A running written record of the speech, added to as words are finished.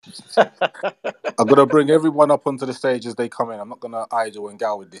I'm gonna bring everyone up onto the stage as they come in. I'm not gonna idle and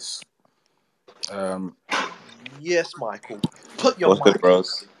gal with this. Yes, Michael. Put your What's mic good,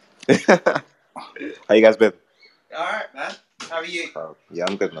 bros? How you guys been? All right, man. How are you? Yeah,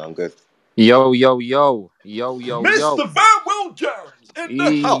 I'm good, man. I'm good. Yo. Mr. Van Wilder's in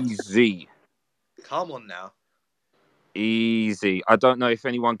the house. Easy. Come on now. Easy. I don't know if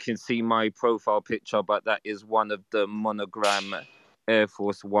anyone can see my profile picture, but that is one of the monogram Air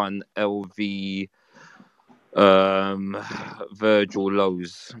Force One LV Virgil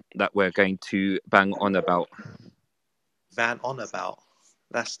lows that we're going to bang on about. Van on about.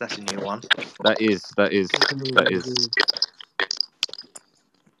 That's a new one. That is.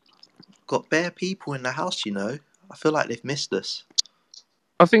 Got bare people in the house, you know. I feel like they've missed us.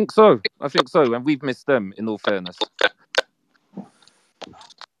 I think so, and we've missed them. In all fairness.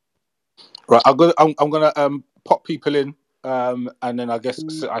 Right, I'm gonna pop people in, and then I guess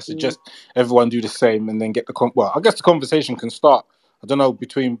I suggest everyone do the same, and then get the well. I guess the conversation can start. I don't know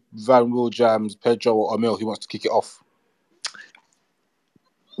between Van Jams, Pedro, or Emil who wants to kick it off.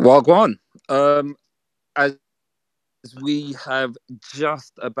 Well, go on. As we have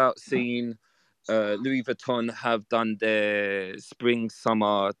just about seen, Louis Vuitton have done their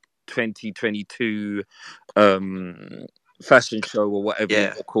spring/summer 2022 fashion show or whatever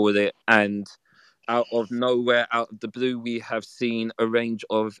you call it, and out of nowhere, out of the blue, we have seen a range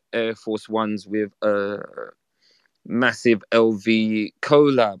of Air Force Ones with a massive LV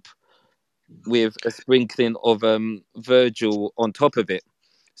collab with a sprinkling of Virgil on top of it.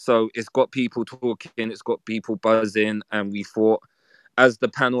 So it's got people talking, it's got people buzzing, and we thought, as the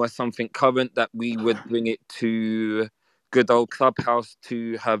panel has something current, that we would bring it to good old Clubhouse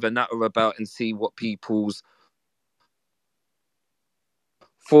to have a natter about and see what people's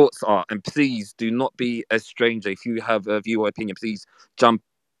thoughts are. And please do not be a stranger. If you have a view or opinion, please jump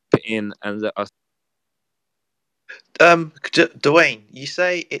in and let us. Dwayne, you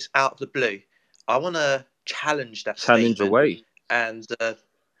say it's out of the blue. I want to challenge that Challenge statement away.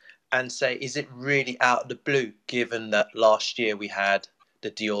 And say, is it really out of the blue, given that last year we had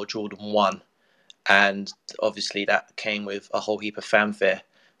the Dior Jordan 1, and obviously that came with a whole heap of fanfare.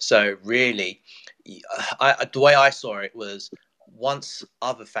 So really, the way I saw it was, once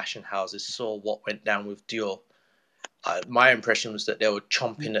other fashion houses saw what went down with Dior, my impression was that they were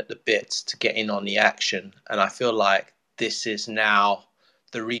chomping at the bits to get in on the action. And I feel like this is now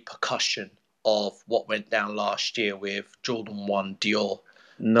the repercussion of what went down last year with Jordan 1 Dior.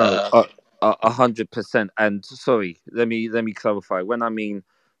 No, 100%. And sorry, let me clarify. When I mean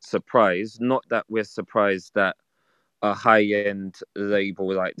surprised, not that we're surprised that a high-end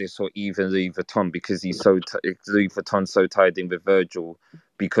label like this, or even Louis Vuitton, because Louis Vuitton's so tied in with Virgil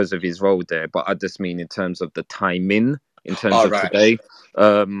because of his role there. But I just mean in terms of the timing, in terms of today,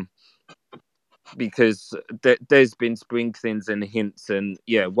 because there's been sprinklings and hints, and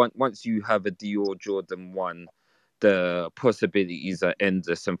once you have a Dior Jordan 1, the possibilities are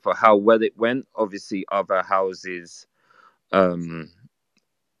endless. And for how well it went, obviously other houses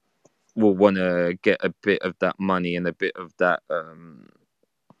will want to get a bit of that money and a bit of that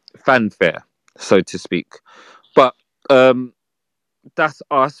fanfare, so to speak. But that's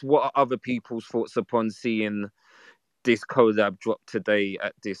us. What are other people's thoughts upon seeing this collab drop today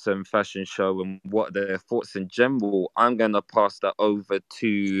at this fashion show, and what are their thoughts in general? I'm going to pass that over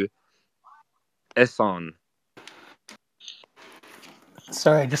to Esan.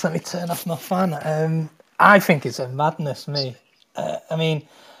 Sorry, just let me turn off my fan. I think it's a madness, me. I mean,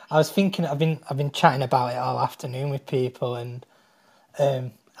 I was thinking, I've been chatting about it all afternoon with people, and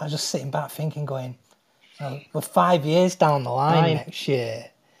I was just sitting back thinking, going, we're 5 years down the line next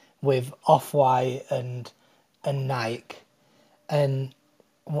year with Off-White and Nike, and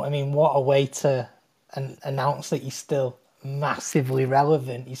I mean, what a way to announce that you're still massively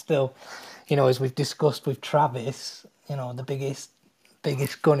relevant. You're still, as we've discussed with Travis, the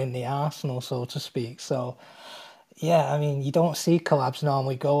biggest gun in the arsenal, so to speak. So, yeah, I mean, you don't see collabs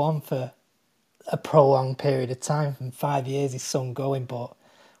normally go on for a prolonged period of time. And 5 years is some going, but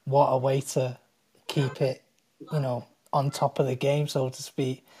what a way to keep it, on top of the game, so to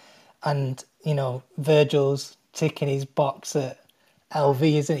speak. And, Virgil's ticking his box at LV,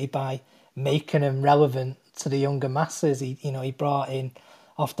 isn't he, by making them relevant to the younger masses. He brought in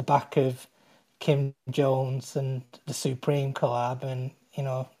off the back of Kim Jones and the Supreme collab, and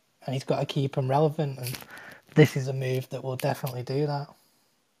and he's got to keep them relevant, and this is a move that will definitely do that.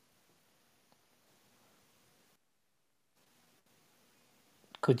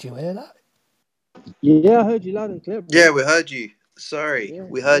 Could you hear that? Yeah, I heard you loud and clear, bro. Yeah, we heard you. Sorry, Yeah,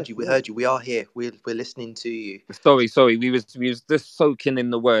 we heard yes, you. We yes. heard you. We are here. We're listening to you. Sorry. We was just soaking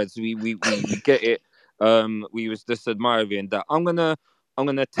in the words. We get it. We was just admiring that. I'm gonna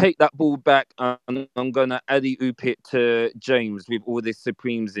take that ball back and I'm gonna alley oop it to James with all this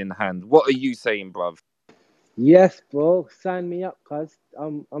Supremes in hand. What are you saying, bruv? Yes, bro. Sign me up, cuz.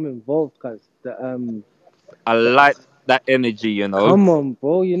 I'm involved, cuz. I The like that energy, you know. Come on,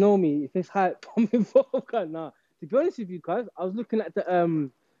 bro. You know me. If it's hype, I'm involved, cuz. Nah. To be honest with you, cuz, I was looking at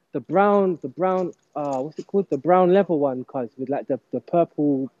the brown, what's it called? The brown leather one, cuz, with like the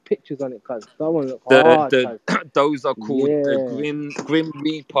purple pictures on it, cuz. That one look hard, The cuz. those are called the Yeah. Grim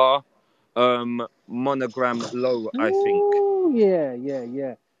Reaper monogram low, I think. Ooh,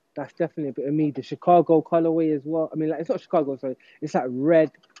 yeah. That's definitely a bit of me. The Chicago colorway as well. I mean, like it's not Chicago, sorry. It's like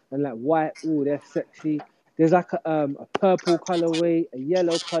red and like white. Ooh, they're sexy. There's like a purple colorway, a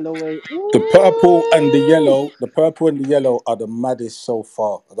yellow colorway. Ooh, The purple and the yellow are the maddest so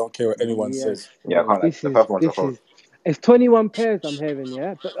far. I don't care what anyone yes, says. Yeah, I bro. can't lie. The purple ones are This cold. is. It's 21 pairs I'm having,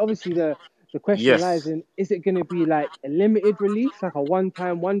 yeah. But obviously the question lies Yes. in: is it going to be like a limited release, like a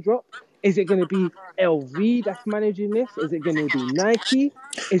one-time, one drop? Is it going to be LV that's managing this? Is it going to be Nike?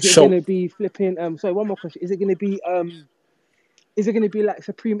 Is it going So to be flipping? Sorry, one more question. Is it going to be Is it going to be like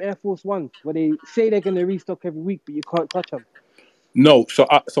Supreme Air Force Ones, where they say they're going to restock every week, but you can't touch them? no,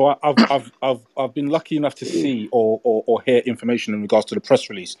 I've been lucky enough to see or hear information in regards to the press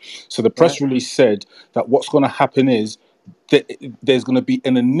release. So the Right? press release said that what's going to happen is that there's going to be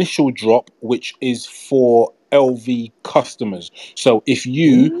an initial drop which is for LV customers. So if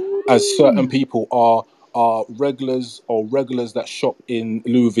you, as certain Ooh, people, are regulars that shop in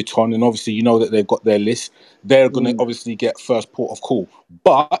Louis Vuitton, and obviously you know that they've got their list, they're going to mm, obviously get first port of call,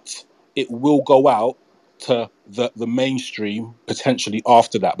 but it will go out to the mainstream potentially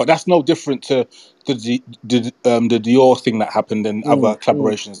after that. But that's no different to the Dior thing that happened and other mm.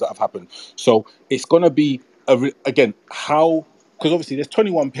 collaborations that have happened. So it's going to be again how, because obviously there's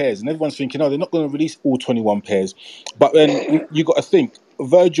 21 pairs and everyone's thinking, oh, they're not going to release all 21 pairs. But then you got to think,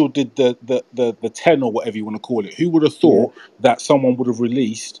 Virgil did the 10 or whatever you want to call it. Who would have Yeah. thought that someone would have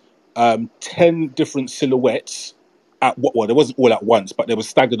released 10 different silhouettes at what? Well, there wasn't all at once, but they were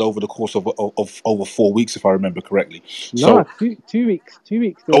staggered over the course of over 4 weeks, if I remember correctly. No, So, 2 weeks. 2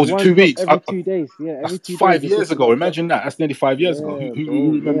 weeks. There oh, was was it one two drop weeks? every 2 days. Yeah, every That's 2 days, five a years different ago. drop. Imagine that. That's nearly 5 years ago. Yeah, Who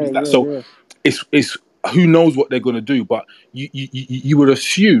bro. Yeah, remembers that? yeah, So yeah. it's who knows what they're going to do, but you would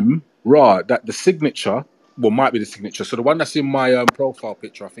assume, right, that the signature, well, might be the signature. So the one that's in my profile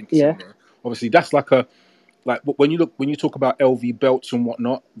picture, I think it's Yeah. in there. Obviously, that's like when you talk about LV belts and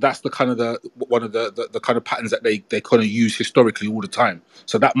whatnot, that's the kind of one of the kind of patterns that they kind of use historically all the time.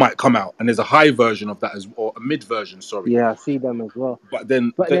 So that might come out, and there's a high version of that or a mid version, sorry. Yeah, I see them as well. But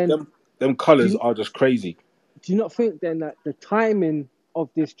then But then, them do colors you, are just crazy. do you not think then that the timing of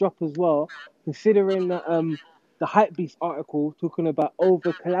this drop as well, considering that the Hypebeast article talking about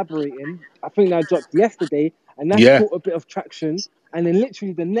over collaborating, I think that dropped yesterday, and that's Yeah. caught a bit of traction. And then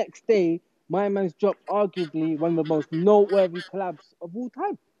literally the next day, my man's dropped arguably one of the most noteworthy collabs of all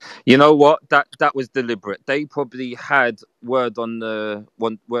time. You know what? That was deliberate. They probably had word on the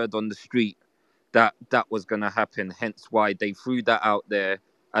street that was gonna happen. Hence why they threw that out there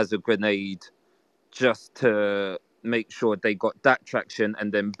as a grenade, just to make sure they got that traction,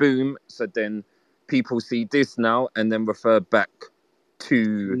 and then boom. So then people see this now and then refer back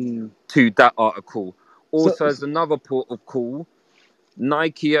to Mm. that article. So, Also, as another port of call,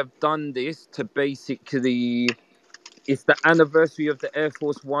 Nike have done this to basically, it's the anniversary of the Air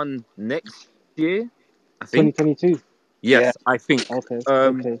Force One next year, I think. 2022. Yeah. Yes, I think. Okay,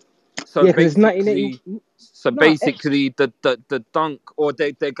 Um, okay. so Yeah, because it's 1980. basically, so No, basically, the dunk, or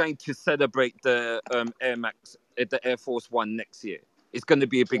they're going to celebrate the Air Max, the Air Force One next year. It's going to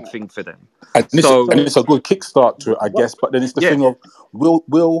be a big thing for them. And So so it's a good kickstart to it, I what? guess. But then it's the yeah, thing of will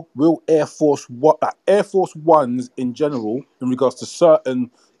Air Force Air Force Ones in general, in regards to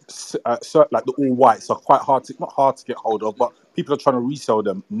certain like the all whites, are quite not hard to get hold of, but people are trying to resell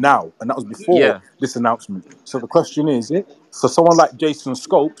them now, and that was before yeah. this announcement. So the question is, Yeah. for someone like Jason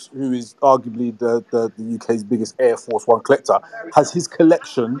Scopes, who is arguably the UK's biggest Air Force One collector, has his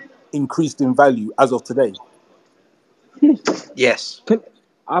collection increased in value as of today? Yes. Can,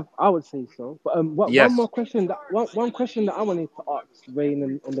 I would say so. But one more Yes, question one question that I wanted to ask Rain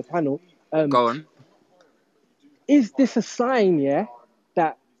and the panel. go on. Is this a sign, yeah,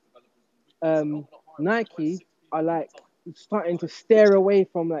 that Nike are like starting to steer away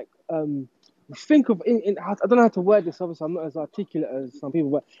from like think of I don't know how to word this, obviously I'm not as articulate as some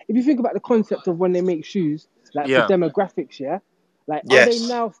people, but if you think about the concept of when they make shoes, like for Yeah. demographics, yeah, like are they Yes.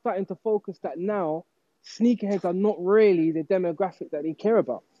 now starting to focus that now sneakerheads are not really the demographic that they care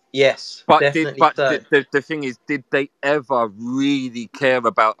about. Yes, But definitely so. the thing is, did they ever really care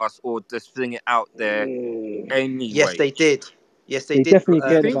about us, or just fling it out there Yes, anyway? they did. Yes, they They did. definitely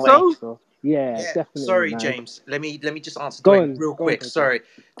cared Think about Dwayne. so? us, though. Yeah, Yeah. definitely, Sorry, man. James. Let me just answer Go Dwayne on, real go on, quick. Pedro. Sorry,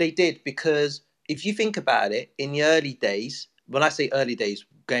 they did, because if you think about it, in the early days, when I say early days,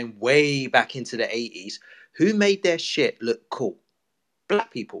 going way back into the 80s, who made their shit look cool?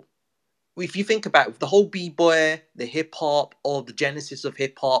 Black people. If you think about it, the whole b-boy, the hip-hop, or the genesis of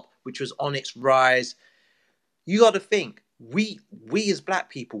hip-hop, which was on its rise, you got to think, we as black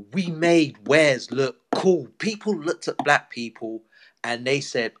people, we made wares look cool. People looked at black people and they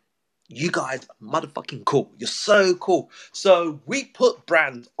said, you guys are motherfucking cool, you're so cool. So we put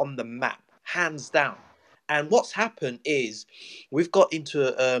brands on the map, hands down. And what's happened is we've got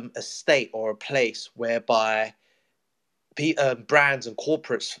into a state or a place whereby brands and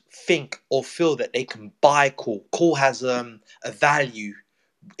corporates think or feel that they can buy cool. Cool has a value,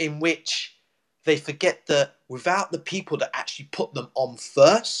 in which they forget that without the people that actually put them on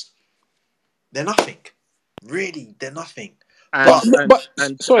first, they're nothing. Really, they're nothing. And But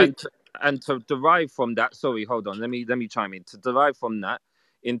Sorry. and to derive from that, sorry, hold on, let me chime in. To derive from that,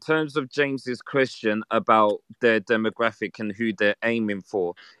 in terms of James's question about their demographic and who they're aiming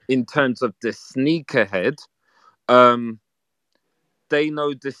for, in terms of the sneakerhead, um, they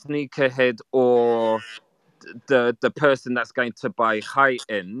know the sneakerhead, or the person that's going to buy high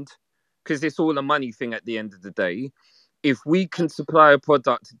end, because it's all a money thing at the end of the day. If we can supply a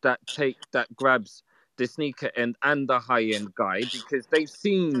product that grabs the sneaker end and the high end guy, because they've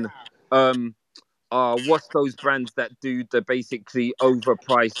seen um what's those brands that do the basically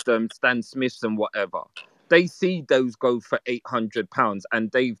overpriced Stan Smiths and whatever. They see those go for £800,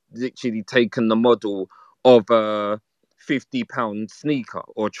 and they've literally taken the model of a £50 sneaker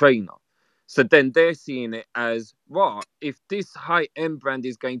or trainer. So then they're seeing it as, right, if this high end brand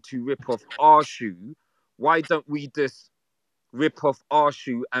is going to rip off our shoe, why don't we just rip off our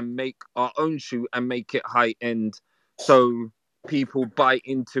shoe and make our own shoe and make it high end, so people buy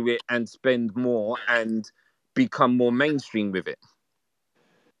into it and spend more and become more mainstream with it?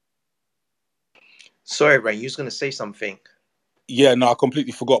 sorry, Ray, you was going to say something. Yeah, no, I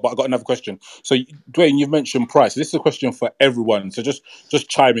completely forgot, but I got another question. So, Dwayne, you've mentioned price. This is a question for everyone. So just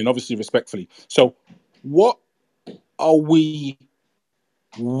chime in, obviously respectfully. So, what are we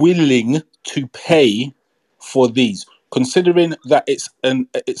willing to pay for these, considering that it's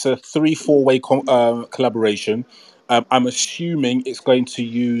a 3-4 way collaboration? I'm assuming it's going to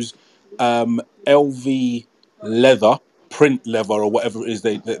use LV leather, print leather, or whatever it is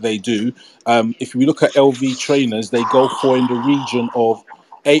they do. If we look at LV trainers, they go for in the region of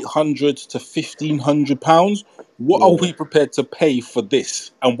 £800 to £1,500. What are Yeah. we prepared to pay for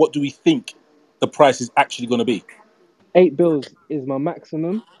this, and what do we think the price is actually going to be? 8 bills is my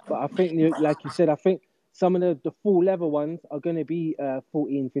maximum, but I think, like you said, I think some of the full leather ones are going to be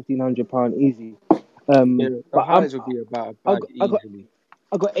 1,400, £1,500 easy. Yeah, the But highs would be about a I bag got, I got easily.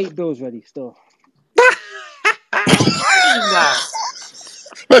 I got 8 bills ready still. Nah.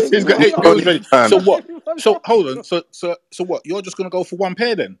 He's got eight Only bills ready. man. So what? So hold on. So what? You're just gonna go for one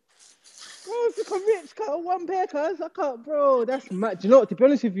pair then? Bro, if I'm rich, cut one pair, cuz I can't, bro. That's mad. Do you know what? To be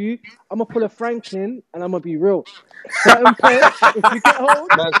honest with you, I'm gonna pull a Franklin and I'm gonna be real. Certain pairs, if you get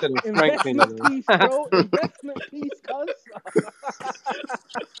hold, Man said a Franklin, investment you piece, know. bro. Investment piece, cuz.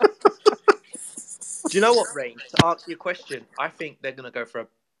 Do you know what, Ray? To answer your question, I think they're going to go for a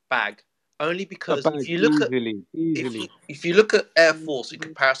bag. Only A because bag easily, easily. if you look at Air Force in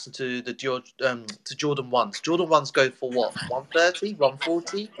comparison to the to Jordan ones, Jordan ones go for what, 130,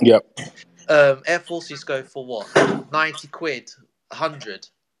 140. Yep. Air Forces go for what, 90 quid, 100.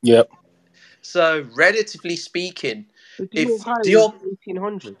 Yep. So relatively speaking, The Dior if High was Dior,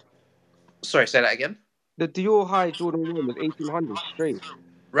 1800. sorry, say that again. The Dior High Jordan 1 was 1800 straight.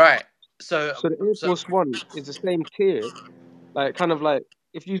 Right. So So the Air so Force One is the same tier. Like, kind of like,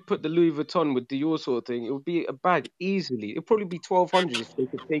 if you put the Louis Vuitton with Dior sort of thing, it would be a bag easily. It'd probably be 1200 if they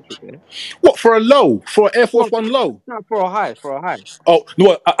could take it there. What for a low? For an Air No, Force One low? no, for a high, for a high. Oh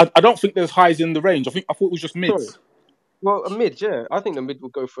no, I don't think there's highs in the range. I thought it was just Sorry. mids. Well, a mid, yeah. I think the mid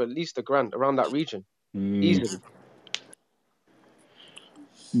would go for at least a grand around that region. Easily.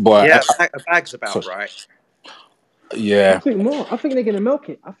 But yeah, a bag's so about right. I yeah, think more. I think they're gonna milk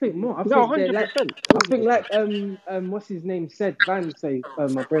it. I think more. I No, think they're 100%. like. I think 100%. like what's his name said, Van say,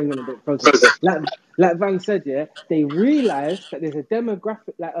 my brain went a bit frozen. Like Van said, yeah, they realize that there's a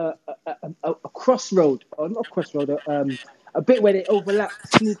demographic, like a crossroad, or not a crossroad, a bit where they overlap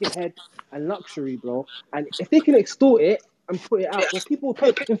sneakerhead and luxury, bro. And if they can extort it, and put it out. Well, people,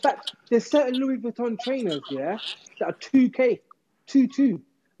 in fact, there's certain Louis Vuitton trainers, yeah, that are 2K, 2.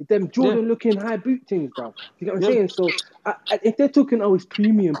 Them Jordan-looking high boot things, bro. You get what I'm saying? So if they're talking, oh, it's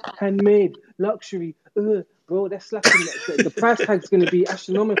premium, handmade, luxury, bro, they're slapping the price tag's going to be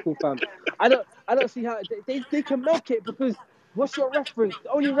astronomical, fam. I don't see how they can make it because what's your reference?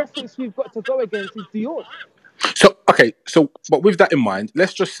 The only reference we've got to go against is Dior's. So okay, but with that in mind,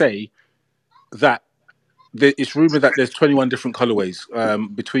 let's just say that it's rumored that there's 21 different colorways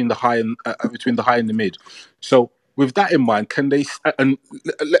between the high and the mid. So with that in mind, can they and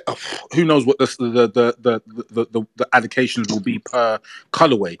who knows what the allocations will be per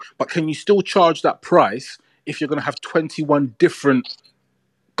colorway? But can you still charge that price if you're going to have 21 different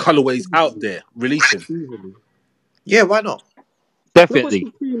colorways out there releasing? Easily. Yeah, why not? Look what Definitely.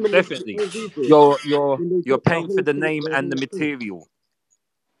 Supreme and Definitely. LV did You're when they you're dropped that paying for whole the thing name of and the LV thing. material.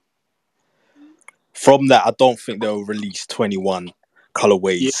 From that, I don't think they'll release 21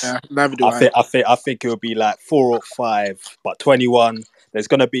 colorways. Yeah, neither do I. I think it'll be like 4 or 5, but 21. There's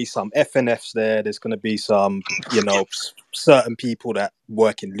gonna be some FNFs there. There's gonna be some, certain people that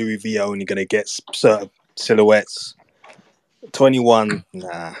work in Louis V are only gonna get certain silhouettes. 21,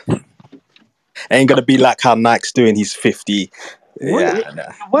 nah. Ain't gonna be like how Nike's doing his 50. Yeah,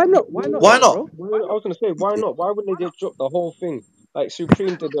 nah. Why not? Why not, Why though, not? bro? I was gonna say, why not? Why wouldn't they just drop the whole thing? Like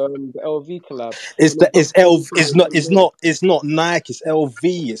Supreme did the LV collab. It's And they the it's dropped L everything it's in not one it's day. not it's not Nike, it's LV.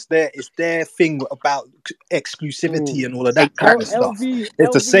 It's their thing about exclusivity and all of that kind of stuff.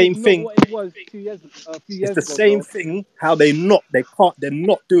 It's the LV is same not thing. what it was a few It's years the ago, same bro. thing. How they're not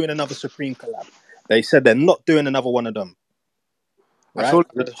doing another Supreme collab. They said they're not doing another one of them. I Right? feel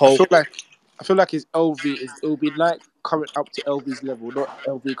The I whole feel like I feel like it's LV. It'll be Nike coming up to LV's level, not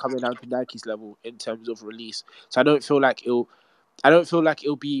LV coming down to Nike's level in terms of release. So I don't feel like it'll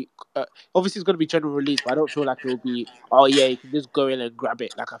be. Obviously, it's going to be general release, but I don't feel like it'll be. Oh yeah, you can just go in and grab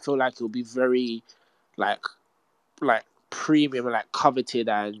it. Like I feel like it'll be very, like premium and like coveted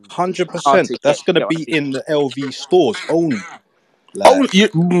and hard 100%. to get. That's gonna You know what be I mean? in the LV stores only. Oh, Like,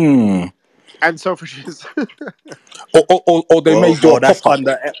 And Selfridges. or they may do a or pop that's up.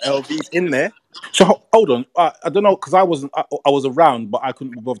 under LV's in there. So hold on, I don't know because I was around, but I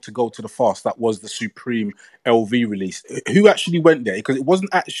couldn't be bothered to go to the fast. That was the Supreme LV release. Who actually went there? Because it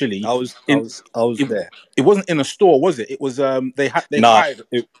wasn't actually I was in. It, there. it wasn't in a store, was it? It was they Nah, hired.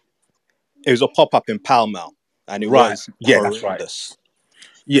 it was a pop up in Pall Mall, and it Right. was Yeah, that's right. horrendous.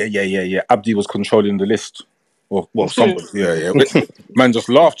 Yeah. Abdi was controlling the list. Well, somebody. Yeah. Man just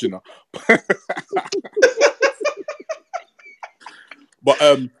laughed, But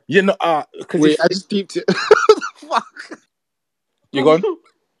because Wait, I just deeped it. Fuck. you gone.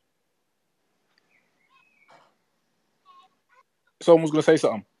 Someone was gonna say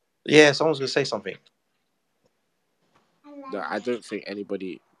something. Yeah, someone's gonna say something. No, I don't think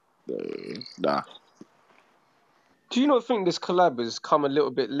anybody. Nah. Do you not think this collab has come a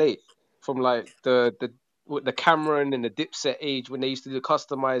little bit late from like the Cameron and the Dipset age when they used to do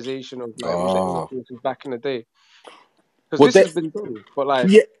customization of like all the Air Forces back in the day? Because Well, this has been done, but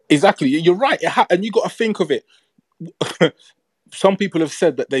like yeah, exactly. You're right. And you got to think of it. Some people have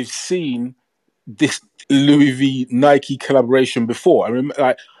said that they've seen this Louis V Nike collaboration before. I remember,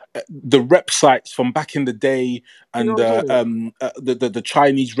 like the rep sites from back in the day, you know and what I'm saying? the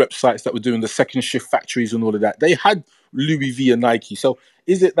Chinese rep sites that were doing the second shift factories and all of that. They had Louis V and Nike. So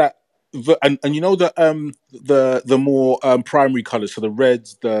is it that? And you know the more primary colors, so the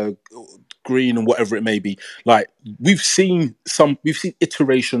reds, the green, and whatever it may be. Like we've seen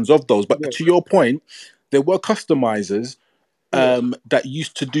iterations of those. But Yeah, to your point, there were customizers yeah. that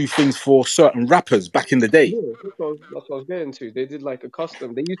used to do things for certain rappers back in the day. Yeah, that's what I was getting to. They did like a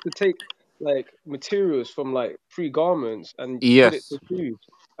custom. They used to take like materials from like pre-garments and put it to Yes. shoes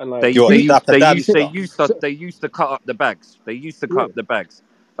and like They Yo, they the used Dapper they Dan used they stuff. used to they used to cut up the bags. They used to cut yeah. up the bags.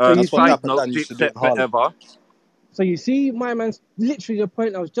 So you That's what see, Side Dapper note, Dan used to do Dipset in Harlem. forever. So you see, my man's literally the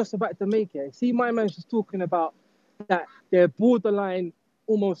point I was just about to make it. See, my man's just talking about that they're borderline,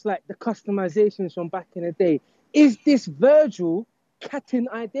 almost like the customizations from back in the day. Is this Virgil catting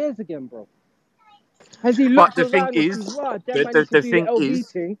ideas again, bro? Has he But looked the thing around and sees, is, wow, that the man the, used to the do the thing LV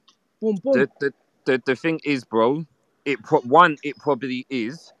is, thing, boom, boom. the thing is, bro. It probably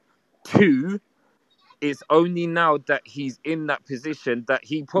is. Two, it's only now that he's in that position that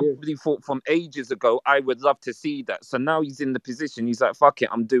he Yeah. probably thought from ages ago, I would love to see that. So now he's in the position. He's like, fuck it,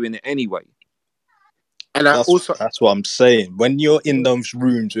 I'm doing it anyway. And I also, That's what I'm saying. When you're in those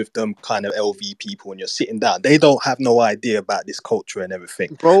rooms with them kind of LV people and you're sitting down, they don't have no idea about this culture and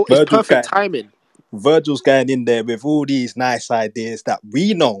everything. bro, it's perfect timing. Virgil's going in there with all these nice ideas that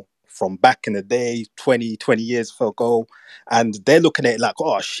we know from back in the day, 20 years ago, and they're looking at it like,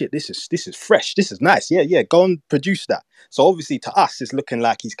 oh shit, this is fresh, this is nice, yeah, go and produce that. So obviously to us, it's looking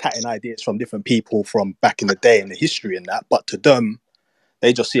like he's catting ideas from different people from back in the day and the history and that, but to them,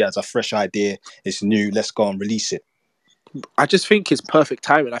 they just see it as a fresh idea. It's new. Let's go and release it. I just think it's perfect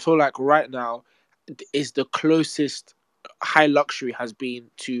timing. I feel like right now is the closest high luxury has been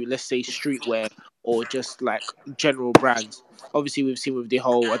to, let's say, streetwear or just like general brands. Obviously, we've seen with the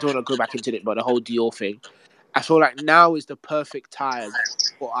whole, I don't want to go back into it, but the whole Dior thing. I feel like now is the perfect time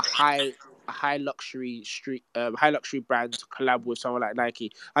for a high luxury high luxury brand to collab with someone like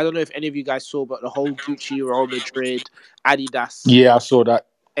Nike. I don't know if any of you guys saw, but the whole Gucci, Real Madrid, Adidas Yeah, I saw that.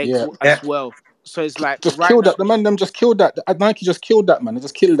 X Yeah, as well. So it's like just right killed now, that. The man them just killed that. Nike just killed that, man. They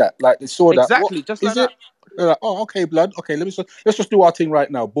just killed that. Like they saw that. What exactly just like is it? that. They're like, oh, okay, blood. Okay, let's just do our thing right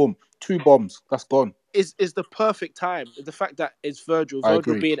now. Boom, 2 bombs. That's gone. Is the perfect time. The fact that it's I Virgil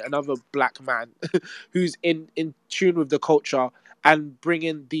agree. being another black man who's in tune with the culture and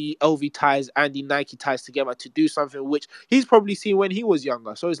bringing the LV ties and the Nike ties together to do something which he's probably seen when he was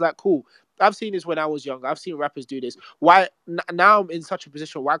younger. So it's like, cool. I've seen this when I was younger. I've seen rappers do this. Why now I'm in such a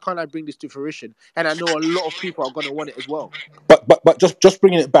position? Why can't I bring this to fruition? And I know a lot of people are gonna want it as well. But just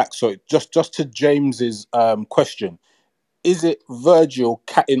bringing it back. So just to James's question. Is it Virgil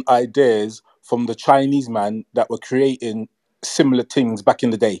catting ideas from the Chinese man that were creating similar things back in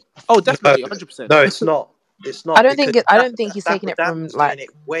the day? Oh, No, definitely, 100%. no, it's not. It's not. I don't Because think I don't think he's taking Dapper it Dan from was like. doing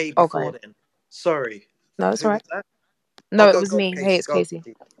it way Oh, go before ahead. then. Sorry. No, it's Who all was right. that? No, Oh, it go, was go on, me. Hey, Casey. it's Go on, Casey.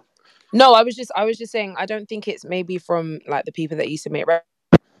 Casey. No, I was just saying I don't think it's maybe from like the people that used to make rap.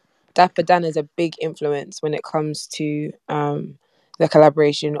 Dapper Dan is a big influence when it comes to the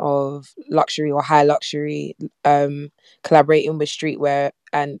collaboration of luxury or high luxury collaborating with streetwear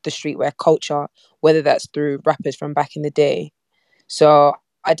and the streetwear culture, whether that's through rappers from back in the day. So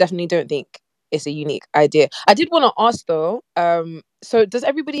I definitely don't think it's a unique idea. I did want to ask though, so does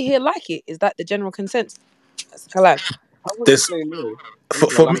everybody here like it? Is that the general consensus? Collab. I wouldn't There's say no. I'm not for,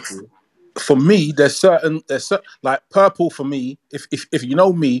 gonna for lie me. to you. For me, there's certain like purple for me. If you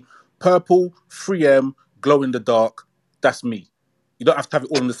know me, purple, 3M, glow in the dark. That's me. You don't have to have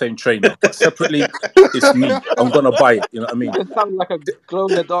it all in the same trainer, but separately, it's me. I'm gonna buy it. You know what I You mean? just sound like a glow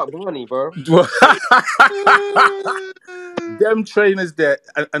in the dark bunny, bro. Them trainers there,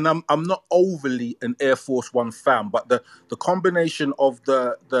 and I'm not overly an Air Force One fan, but the combination of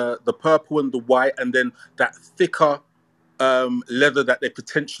the purple and the white, and then that thicker leather that they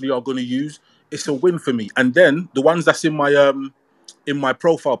potentially are going to use, it's a win for me. And then the ones that's in my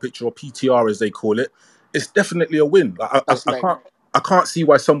profile picture, or PTR as they call it, it's definitely a win. Like, That's like I can't see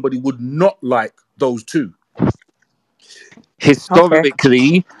why somebody would not like those two.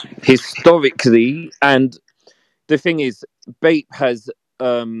 Historically, and the thing is, Bape has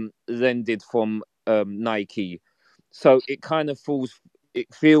lended from Nike, so it kind of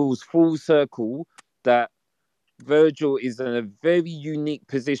feels full circle that Virgil is in a very unique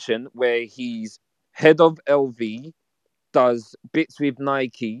position where he's head of LV, does bits with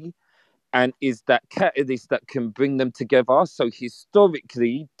Nike, and is that catalyst that can bring them together. So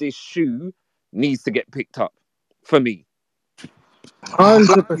historically, this shoe needs to get picked up for me.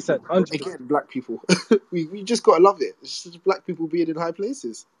 100%, 100%. Again, black people. we just gotta love it. It's just black people being in high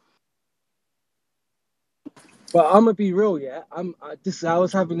places. But I'm gonna be real, yeah. I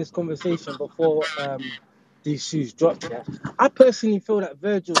was having this conversation before these shoes dropped. Yeah, I personally feel that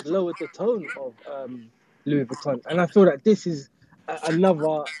Virgil's lowered the tone of Louis Vuitton, and I feel that this is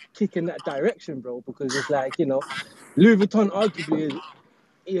another kick in that direction, bro. Because it's like, Louis Vuitton arguably is,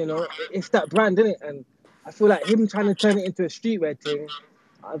 it's that brand, isn't it? And I feel like him trying to turn it into a streetwear thing.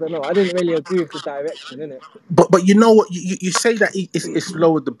 I don't know. I didn't really agree with the direction, innit? But you know what, you say that it's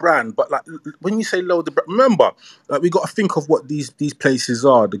lowered the brand, but like when you say lowered the brand, remember, like we got to think of what these places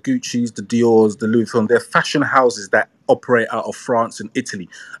are: the Gucci's, the Dior's, the Louis Vuitton. They're fashion houses that operate out of France and Italy.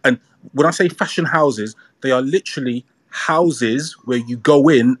 And when I say fashion houses, they are literally houses where you go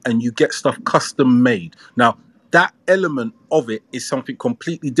in and you get stuff custom made. Now, that element of it is something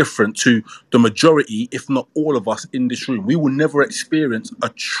completely different to the majority, if not all of us in this room. We will never experience a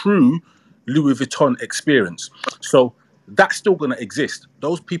true Louis Vuitton experience. So that's still going to exist.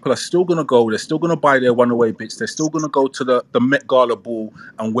 Those people are still going to go. They're still going to buy their one-away bits. They're still going to go to the Met Gala ball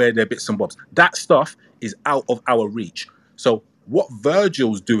and wear their bits and bobs. That stuff is out of our reach. So what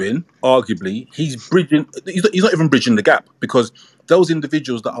Virgil's doing, arguably, he's bridging. He's not even bridging the gap, because those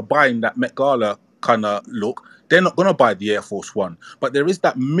individuals that are buying that Met Gala kind of look, they're not going to buy the Air Force One. But there is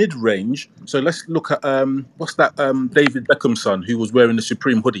that mid-range. So let's look at what's that David Beckham's son who was wearing the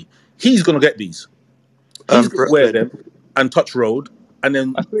Supreme hoodie. He's going to get these. He's going to wear Brooklyn. them and touch road. and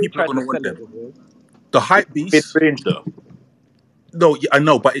then I thought you people are tried going to to want sell it them. as well. The hype Mid beasts. range though. No, yeah, I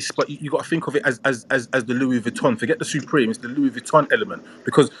know, but you got to think of it as the Louis Vuitton. Forget the Supreme. It's the Louis Vuitton element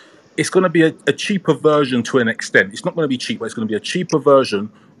because it's going to be a cheaper version to an extent. It's not going to be cheap, but it's going to be a cheaper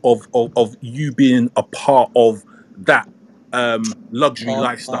version of you being a part of that luxury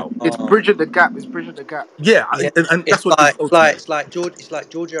lifestyle. It's bridging the gap. It's bridging the gap. Yeah, Yeah, and it's that's what it is ultimately. it's like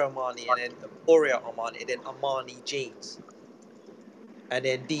Giorgio Armani and then Emporio Armani and then Armani jeans, and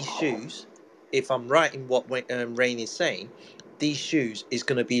then these shoes. If I'm right in what Rain is saying, these shoes is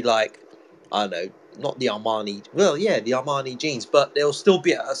going to be like, I don't know, not the Armani. Well, yeah, the Armani jeans, but they'll still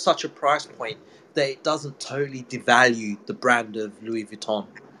be at such a price point that it doesn't totally devalue the brand of Louis Vuitton.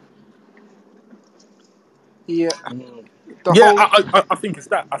 Yeah, Mm. the Yeah, whole I think it's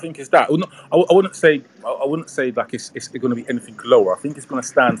that. I think it's that. I wouldn't say like it's going to be anything lower. I think it's going to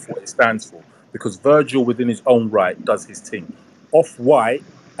stand for what it stands for because Virgil within his own right does his thing. Off White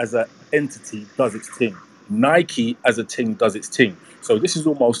as an entity does its thing. Nike as a thing does its thing. So this is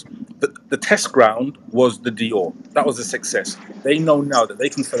almost the test ground was the Dior. That was a success. They know now that they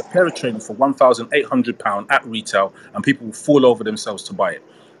can sell a pair of trainers for £1,800 at retail, and people will fall over themselves to buy it.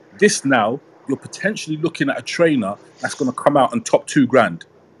 This now, you're potentially looking at a trainer that's going to come out and top £2,000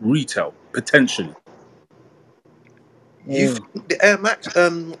 retail potentially. You think the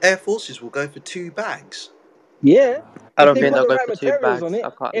Air Forces will go for 2 bags? Yeah, I if don't they think put they'll the go right for 2 bags. materials on it.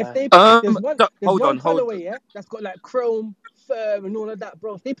 I can't If lie. they there's Hold one on, hold. colorway, yeah, that's got like chrome fur and all of that,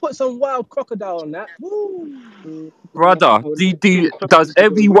 bro. If they put some wild crocodile on that, woo. Brother, I would like to see the does Tottenham to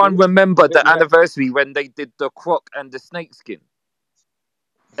go with everyone it. remember A bit the like anniversary when they did the croc and the snakeskin?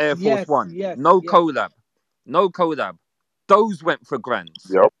 Air Force Yes, One. yes, No yes. collab. No collab. Those went for grands.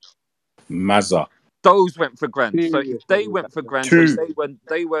 Yep. Mazza. Those went for grands. So if serious they money went back for then. grands and Two.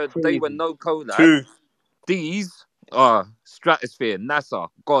 they were Crazy. no collab, Two. these are stratosphere, NASA,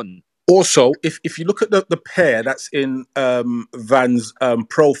 gone. Also, if you look at the pair that's in Van's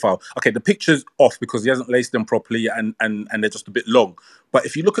profile, okay, the picture's off because he hasn't laced them properly and they're just a bit long. But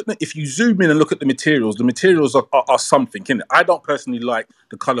if you look at if you zoom in and look at the materials are something. Innit? I don't personally like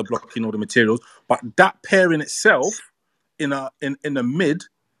the color blocking or the materials, but that pair in itself, in a mid,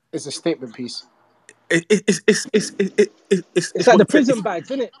 is a statement piece. It's It's like what the you say. prison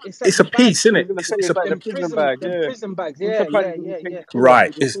bags, isn't it? It's like It's the a bag, piece, I innit? was gonna say it's like the prison bag, yeah. prison bags. I'm Yeah, surprised yeah, it didn't yeah, take yeah. a collab Right.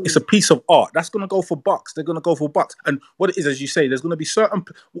 with the It's a Queen. piece of art. That's going to go for bucks. They're going to go for bucks. And what it is, as you say, there's going to be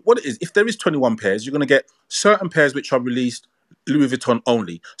what it is, if there is 21 pairs, you're going to get certain pairs which are released Louis Vuitton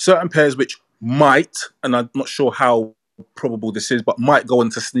only, certain pairs which might, and I'm not sure how probable this is, but might go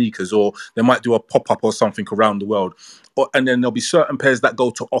into sneakers or they might do a pop-up or something around the world. And then there'll be certain pairs that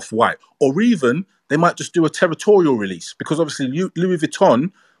go to Off-White. Or even they might just do a territorial release because obviously Louis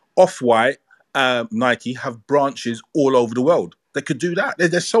Vuitton, Off-White, Nike have branches all over the world. They could do that.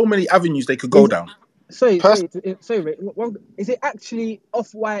 There's so many avenues they could go Is down. sorry, Rick. Is it actually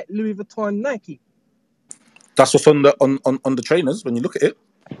Off-White Louis Vuitton Nike? That's what's on the trainers when you look at it.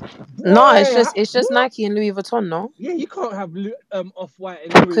 No, Boy, it's just what? Nike and Louis Vuitton, no? Yeah, you can't have Off-White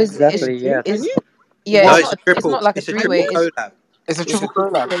and Louis at Because the same Exactly, it's yeah. thing, can it's you? yeah, No, Well, it's not like a it's a three triple way. It's collab. it's a It's a triple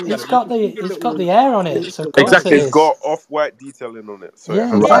triple collab. It's collab. You got can see the the little air on it, so of course it Exactly. It's is. got off-white detailing on it, so it Yeah,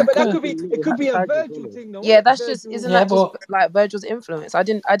 has Yeah, to. but that exactly. could be it. little Could be a tags Virgil on it. thing, though, isn't yeah, it? that's just Virgil. isn't Yeah, that just but like Virgil's influence? I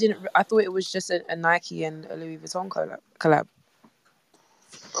thought it was just a Nike and a Louis Vuitton collab.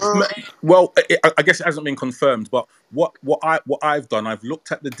 Uh, Well, I guess it hasn't been confirmed, but what I've done, I've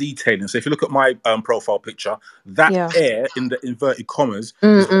looked at the detailing. So if you look at my profile picture, that Yeah. air in the inverted commas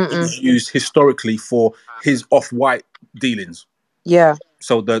is what Mm. he's used historically for his Off-White dealings. Yeah.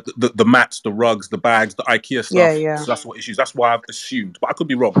 So the mats, the rugs, the bags, the IKEA Yeah. stuff. Yeah. So that's what it's used. That's why I've assumed, but I could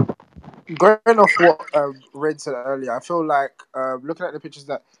be wrong. going off what Red said earlier, I feel like looking at the pictures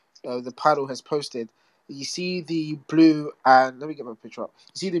that the paddle has posted, you see the blue and let me get my picture up.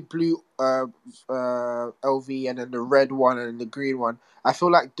 You see the blue LV and then the red one and the green one. I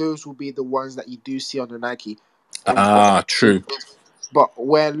feel like those will be the ones that you do see on the Nike. True. But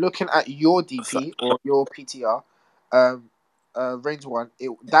when looking at your DP or your PTR, range one,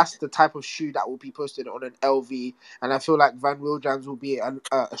 that's the type of shoe that will be posted on an LV, and I feel like Van Willjams will be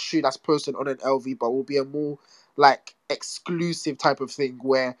a shoe that's posted on an LV, but will be a more like exclusive type of thing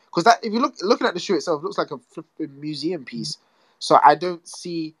where because that if you looking at the shoe itself, it looks like a flipping museum piece. So I don't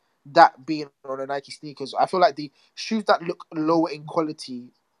see that being on a Nike sneakers. I feel like the shoes that look lower in quality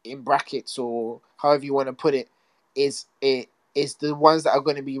in brackets or however you want to put it is the ones that are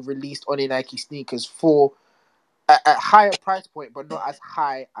going to be released on a Nike sneakers for a higher price point, but not as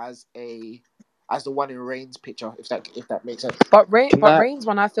high as the one in Rain's picture, if that makes sense. But Can I? Rain's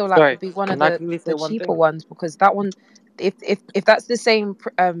one I feel like Sorry, would be one of can I quickly say the one cheaper thing? ones because that one if that's the same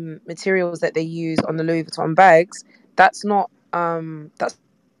materials that they use on the Louis Vuitton bags, that's not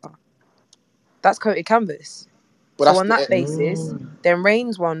that's coated canvas. Well, So that's on that the basis, then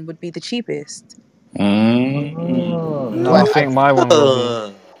Rain's one would be the cheapest. No, I Well, think my one will be.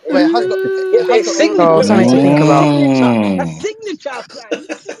 well, it has the It's So signature. something to think That's about. signature, fam.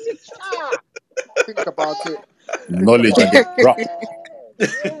 Signature. think about it. Knowledge I get dropped.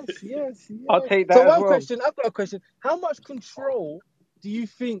 Yes. I'll take So that as well. I've got a question. How much control do you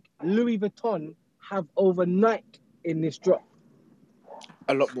think Louis Vuitton have over Nike in this drop?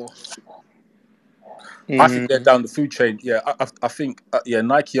 A lot more. I think they're down the food chain. Yeah, I think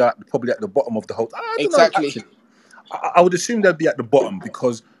Nike are probably at the bottom of the whole. I don't know Exactly. actually. I would assume they'd be at the bottom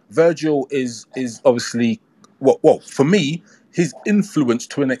because Virgil is obviously well for me his influence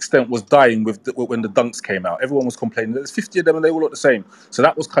to an extent was dying with when the dunks came out. Everyone was complaining there's 50 of them and they all look the same, so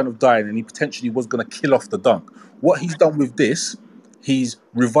that was kind of dying, and he potentially was going to kill off the dunk. What he's done with this, he's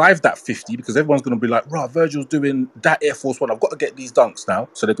revived that 50 because everyone's going to be like, "Rah, Virgil's doing that Air Force One. I've got to get these dunks now."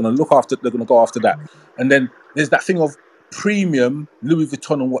 So they're going to they're going to go after that, and then there's that thing of premium Louis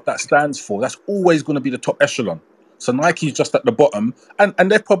Vuitton and what that stands for. That's always going to be the top echelon. So Nike's just at the bottom, and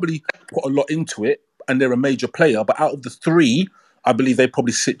they've probably put a lot into it, and they're a major player. But out of the three, I believe they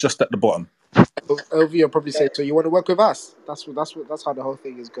probably sit just at the bottom. LV will probably say, "So you want to work with us?" That's how the whole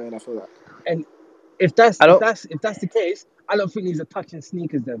thing is going. I feel that. And if that's I don't. if that's the case, I don't think these are touching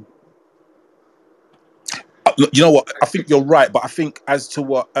sneakers then. You know what? I think you're right, but I think as to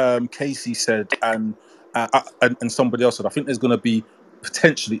what Casey said and somebody else said, I think there's going to be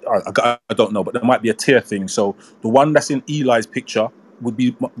potentially. I don't know, but there might be a tier thing. So the one that's in Eli's picture would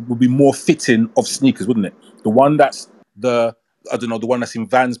be more fitting of sneakers, wouldn't it? The one that's the one that's in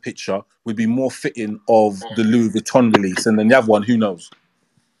Van's picture would be more fitting of the Louis Vuitton release, and then the other one, who knows?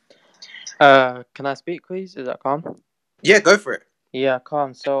 Can I speak, please? Is that calm? Yeah, go for it. Yeah,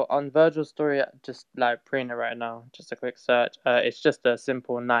 calm. So on Virgil's story, just like printing it right now, just a quick search. It's just a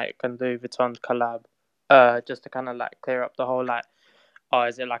simple Nike and Louis Vuitton collab. Just to kind of like clear up the whole like,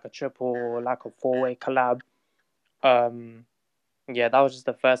 is it like a triple or like a four-way collab? Yeah, that was just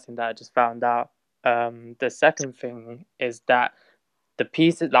the first thing that I just found out. The second thing is that the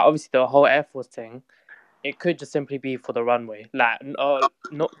pieces, like obviously the whole Air Force thing, it could just simply be for the runway. Like, not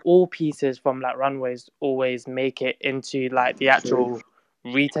all pieces from like runways always make it into like the actual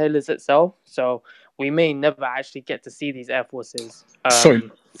retailers itself. So we may never actually get to see these Air Forces. Sorry,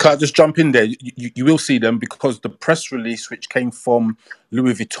 can I just jump in there? You will see them because the press release, which came from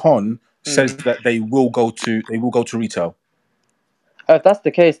Louis Vuitton, says that they will go to retail. If that's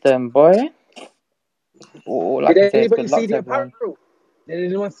the case, then boy, all I Did can say is anybody good luck see to the everyone. apparel? Did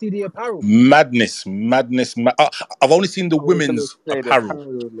anyone see the apparel? Madness. I've only seen the I was gonna women's say the apparel.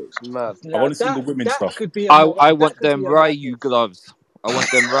 apparel looks mad. I've Now only seen the women's that stuff. could be I that want could them be a Ryu madness. gloves. I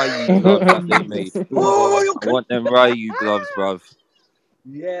want them Ryu gloves that they made. Oh, you I want them Ryu gloves, bruv.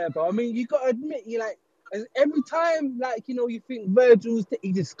 Yeah, but I mean, you gotta admit, you like every time, like you think Virgil's,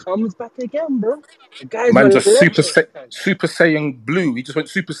 he just comes back again, bro. The guy's Man, just relentless. Super Saiyan blue. He just went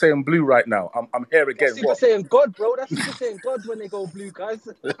Super Saiyan blue right now. I'm here That's again. Super What? Saiyan God, bro. That's Super Saiyan God when they go blue, guys.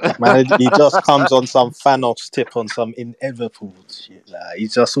 Man, he just comes on some Thanos tip on some inevitable shit. Like, he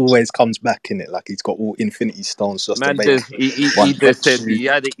just always comes back in it like he's got all Infinity Stones just to Man, make he one just said extra.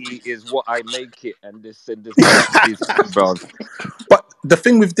 reality is what I make it, and this said this man up his feet, bruv. But the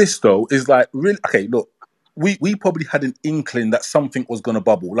thing with this though is like really okay. Look, we probably had an inkling that something was going to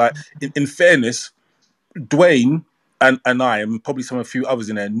bubble. Like in fairness, Dwayne and I, and probably a few others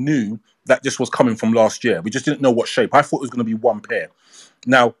in there, knew that this was coming from last year. We just didn't know what shape. I thought it was going to be one pair.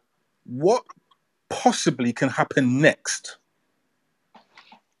 Now, what possibly can happen next?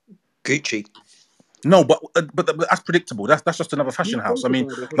 Gucci. No, but that's predictable. That's just another fashion You house. think I mean,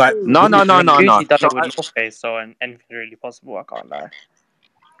 about it, for like sure. No. Gucci done So it with North Face, so anything's really possible. I can't lie.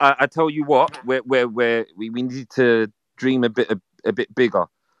 I tell you what, we need to dream a bit bigger.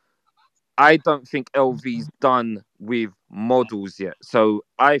 I don't think LV's done with models yet, so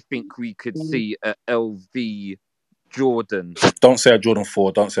I think we could see a LV Jordan don't say a Jordan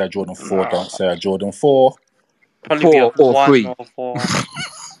 4. Don't say a Jordan 4. Nah, Don't say a Jordan 4. probably be a 4 or 1 3, or 4.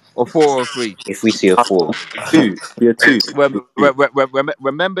 or 4 or 3. If we see a 4, 2, be a 2.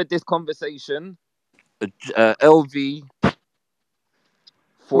 Remember this conversation. LV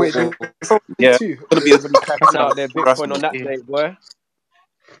 4 Wait, or there's only Yeah, two. it's gonna be a 2. Cracking out their Trust Bitcoin me. on that day, boy.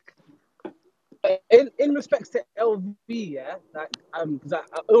 In respects to LV, yeah, like because I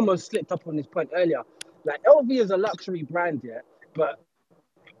almost slipped up on this point earlier. Like LV is a luxury brand, yeah, but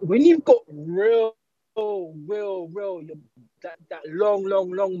when you've got real, that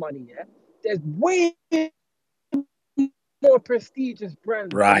long money, yeah, there's way more prestigious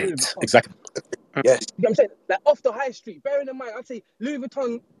brands than Louis Right. Vuitton. Exactly. Yes. You know what I'm saying? Like off the high street, bearing in mind, I'd say Louis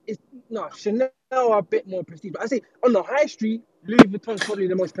Vuitton is Chanel are a bit more prestigious. But I'd say on the high street, Louis Vuitton's probably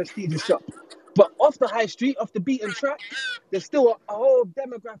the most prestigious shop. But off the high street, off the beaten tracks, there's still a whole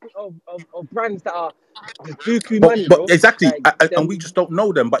demographic of brands that are just buku money, But bro. exactly, Like and we them. just don't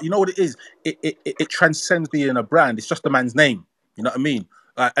know them. But you know what it is? It transcends being a brand. It's just a man's name. You know what I mean?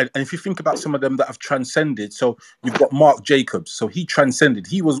 And if you think about some of them that have transcended, so you've got Marc Jacobs. So he transcended.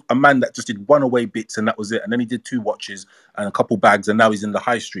 He was a man that just did one away bits, and that was it. And then he did 2 watches and a couple bags, and now he's in the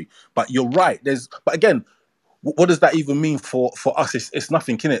high street. But you're right. But again, what does that even mean for us? It's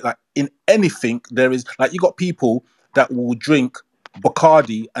nothing, innit? Like in anything, there is like you got people that will drink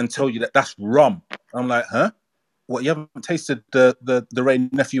Bacardi and tell you that that's rum. I'm like, huh? What, you haven't tasted the Ray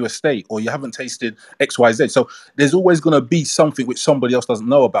Nephew estate, or you haven't tasted XYZ. So there's always going to be something which somebody else doesn't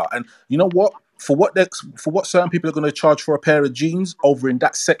know about. And you know what? For what certain people are going to charge for a pair of jeans over in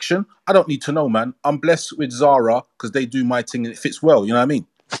that section, I don't need to know, man. I'm blessed with Zara because they do my thing and it fits well. You know what I mean?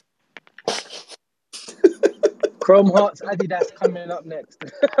 Chrome Hearts Adidas coming up next.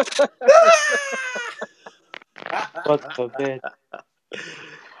 God forbid.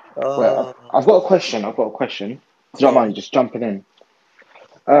 Well, I've got a question. If you don't Go on. mind just jumping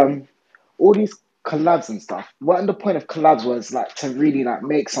in. All these collabs and stuff. What the point of collabs was like to really like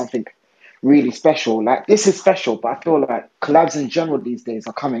make something really special. Like this is special, but I feel like collabs in general these days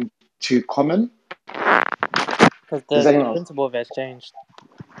are coming too common. Because Does the anyone else? principle of it has changed.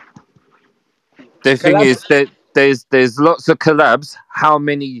 The thing Collabs. is that there's lots of collabs. How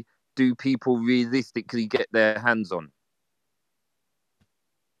many do people realistically get their hands on?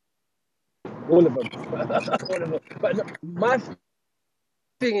 All of them. All of them. But no, my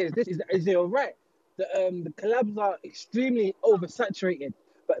thing is, is you're right. The collabs are extremely oversaturated.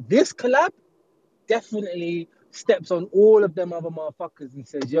 But this collab definitely steps on all of them other motherfuckers and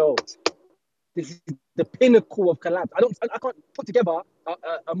says, yo, this is the pinnacle of collabs. I can't put together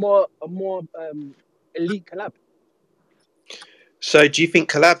a more elite collab. So do you think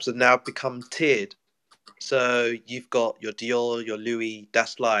collabs have now become tiered? So you've got your Dior, your Louis,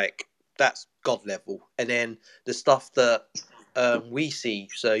 that's God level. And then the stuff that we see,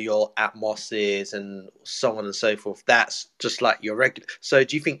 so your Atmoses and so on and so forth, that's just like your regular. So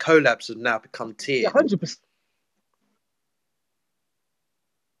do you think collabs have now become Yeah, tiered? 100%.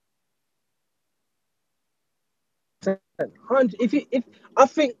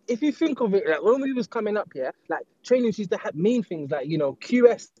 If you think of it, like when we was coming up here, like trainers used to mean things like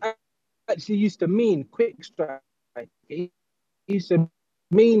QS actually used to mean quick strike. It used to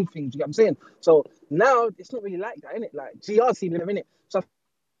mean things. You know what I'm saying? So now it's not really like that, innit? Like GRC in a minute. So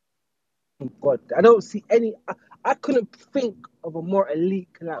God, I don't see any. I couldn't think of a more elite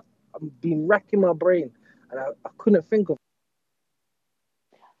collab. I've been racking my brain, and I couldn't think of.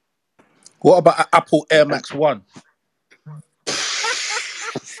 What about Apple Air Max 1?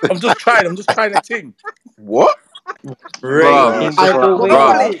 I'm just trying a thing. What? Ray, Bruv, We're I still don't waiting.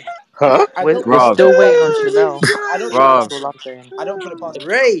 bruv, bro. Huh? I We're, don't. we're bruv, still waiting on Chanel. I don't put it That's bruv, past. all I'm saying. I don't put it past,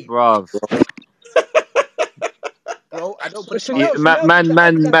 Ray. bruv. bro. I don't put You, it Chanel. man, Chanel's man, the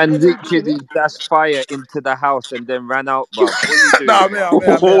man, Adidas man, energy in it. literally dashed fire into the house and then ran out, bruv. What are you No, doing,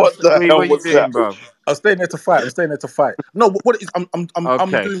 bruv? What the hell What are you was that? doing, bruv? I'm staying there to fight. No, what it is? I'm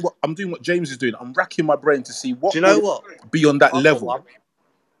Okay. doing what James is doing. I'm racking my brain to see Do what you know would what? be on that I've got level. one.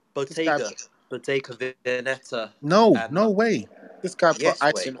 This guy, Bottega Veneta. No, And no way. this guy put yes,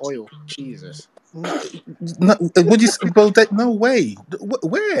 ice way. in oil. Jesus. No, would you? No way.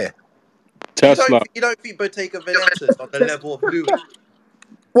 Where? Tesla. You don't think Bottega Veneta is on the level of Louis?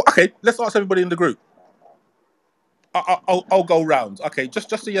 Well, okay, let's ask everybody in the group. I'll go round. Okay,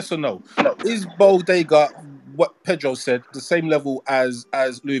 just a yes or no. Is Bodega, what Pedro said, the same level as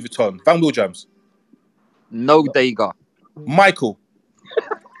Louis Vuitton? Van Williams. No, Dega. Michael.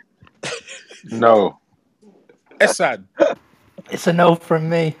 No. Esan. It's a no from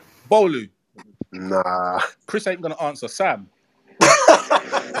me. Bolu. Nah. Chris ain't gonna answer. Sam.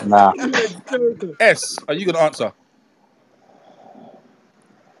 Nah. S. Are you gonna answer?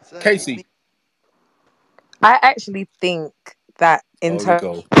 So Casey. I actually think that in Oh, we terms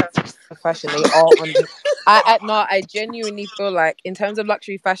go. of fashion, they are on the. I genuinely feel like in terms of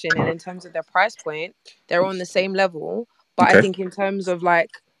luxury fashion and in terms of their price point, they're on the same level. But I Okay. think in terms of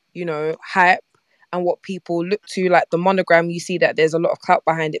hype and what people look to, like the monogram, you see that there's a lot of clout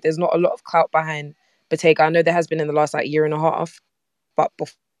behind it. There's not a lot of clout behind Bottega. I know there has been in the last year and a half, but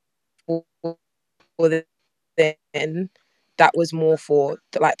before then, that was more for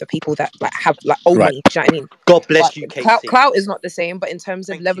the people that have old Right. money. Do you know what I mean? God But bless you, Casey. clout is not the same. But in terms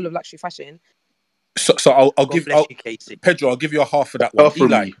of Thank level you. of luxury fashion, So I'll God give bless you, Casey. Pedro. I'll give you a half for that one. Half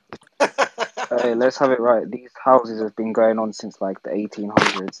from Eli. me. Hey, let's have it right. These houses have been going on since like the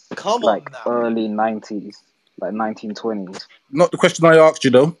 1800s, Come like on now. early 90s, like 1920s. Not the question I asked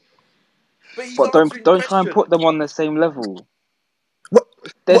you though. But he's But answering the don't try and question. put them on the same level. What?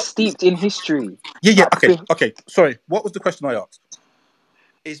 They're What? steeped in history. Yeah. Like, Okay. Sorry. What was the question I asked?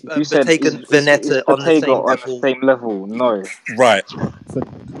 Is you said, Bottega is Veneta on the Bottega same on level? the same level? No, Right. So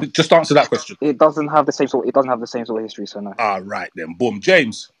just answer that question. it doesn't have the same sort. It doesn't have the same sort of history. So no. Ah, right then. Boom.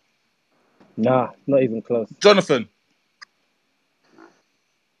 James. Nah, not even close. Jonathan.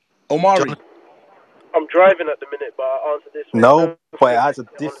 Omari. I'm driving at the minute, but I'll answer this way. No, but it Don't has a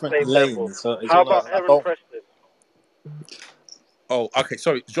think they're on the different same level. lane. So it's How on a. about I Heron don't. Preston? Oh, okay.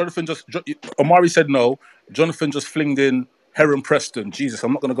 Sorry. Jonathan Omari said no. Jonathan just flinged in Heron Preston. Jesus,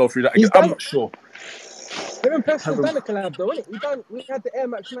 I'm not going to go through that again. He's I'm done. not sure. Heron Preston's Heron. done a collab though, innit? We had the Air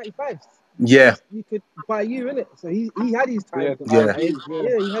Max 95s. Yeah. You could buy you, innit? So he had his time. Yeah.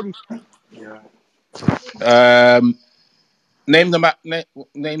 Yeah, he had his. Name the map.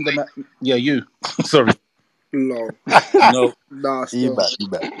 Name the map. Yeah, you. Sorry. No. No. Nah, You still.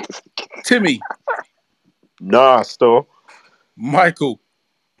 bet. Timmy. Nah, still. Michael.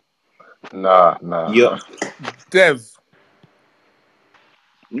 Nah. Yeah. Dev.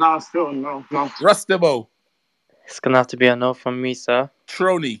 No, still no. Rustemo. It's gonna have to be a no from me, sir.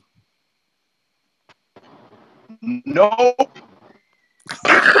 Trony. No.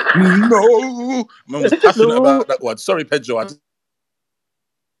 No. Man was passionate No. about that one. Sorry, Pedro. I just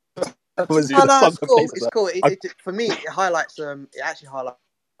had to Was do it No, the that. song it's and cool. place? It's cool. For me, it highlights. It actually highlights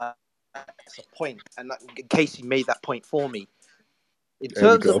a point, and Casey made that point for me. In There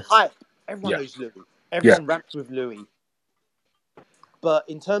we terms of go. hype, everyone Yeah. knows Louis. Everyone raps with Louis. But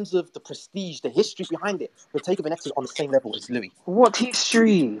in terms of the prestige, the history behind it, Bottega Veneta is on the same level as Louis. What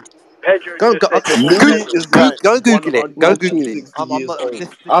history? Pedro Go just said they're on Louis level. is like Google it. Go Google it. 160 I'm years not. old. This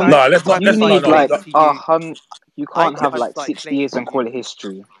No, guy's let's not. You Let's trying need to no. like explain to you. you I can't get have trying to like start 60 explaining years to and call you. it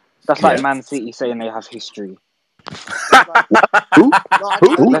history. That's like Yeah. Man City saying they have history. Who? No, I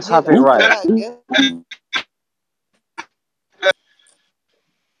didn't Let's hear have that. it Say right. that again.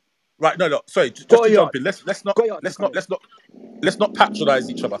 Right. No. Sorry. Just to Goyard. jump in. Let's not patronize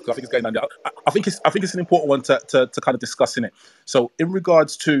each other because I think it's going down there. I think it's an important one to kind of discuss in it. So in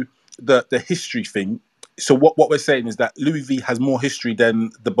regards to the history thing, so what we're saying is that Louis V has more history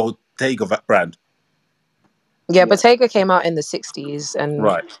than the Bottega brand. Yeah, Bottega came out in the 60s and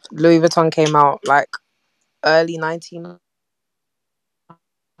Right. Louis Vuitton came out like early 1900s,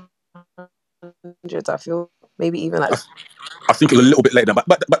 I feel. Maybe even like... I think it was a little bit later, but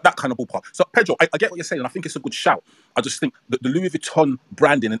that kind of ballpark. So Pedro, I get what you're saying, and I think it's a good shout. I just think that the Louis Vuitton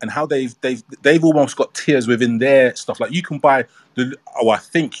branding and how they've almost got tiers within their stuff. Like you can buy I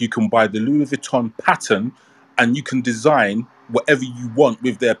think you can buy the Louis Vuitton pattern, and you can design whatever you want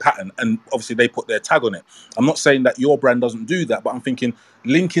with their pattern, and obviously they put their tag on it. I'm not saying that your brand doesn't do that, but I'm thinking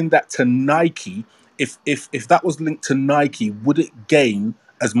linking that to Nike. If that was linked to Nike, would it gain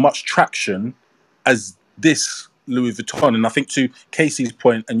as much traction as this Louis Vuitton? And I think to Casey's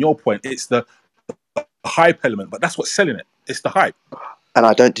point and your point, it's the hype element, but that's what's selling it. It's the hype. And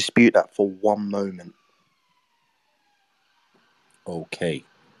I don't dispute that for one moment. Okay.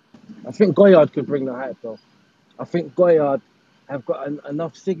 I think Goyard could bring the hype though. I think Goyard have got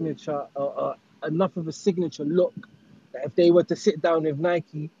enough signature, enough of a signature look that if they were to sit down with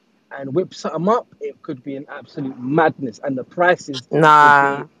Nike and whip something up, it could be an absolute madness, and the prices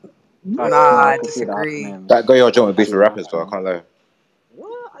Nah, would be. I can see that disagree. happening. That Goyard joint would be for rappers, though. I can't lie.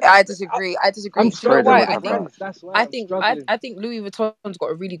 I disagree. I'm Do you know struggling why? with I the think brands. That's why I'm struggling. I think Louis Vuitton's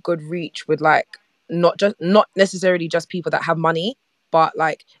got a really good reach with like not necessarily just people that have money, but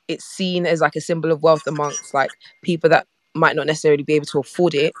like it's seen as like a symbol of wealth amongst like people that might not necessarily be able to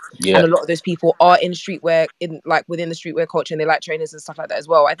afford it. Yeah. And a lot of those people are in streetwear, within the streetwear culture, and they like trainers and stuff like that as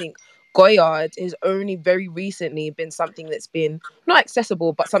well. I think Goyard has only very recently been something that's been not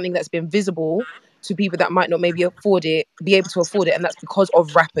accessible, but something that's been visible to people that might not maybe be able to afford it, and that's because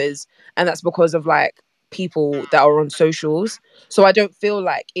of rappers, and that's because of like people that are on socials. So I don't feel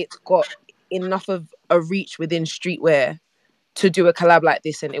like it's got enough of a reach within streetwear to do a collab like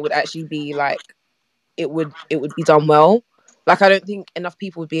this, and it would actually be like it would be done well. Like I don't think enough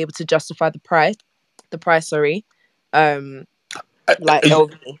people would be able to justify the price. Sorry, like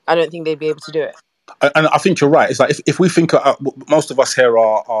LV. I don't think they'd be able to do it. And I think you're right. It's like if we think most of us here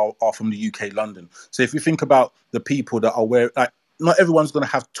are from the UK, London. So if you think about the people that are wearing, like, not everyone's going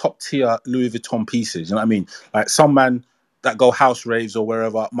to have top tier Louis Vuitton pieces. You know what I mean? Like some man that go house raves or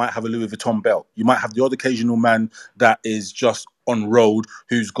wherever might have a Louis Vuitton belt. You might have the odd occasional man that is just on road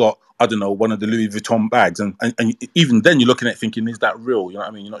who's got, I don't know, one of the Louis Vuitton bags, and even then you're looking at it thinking, is that real? You know what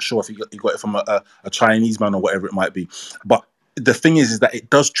I mean? You're not sure if you got it from a Chinese man or whatever it might be. But the thing is that it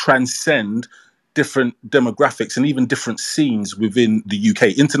does transcend different demographics and even different scenes within the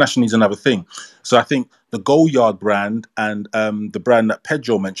UK. Internationally is another thing. So I think the Goyard brand and the brand that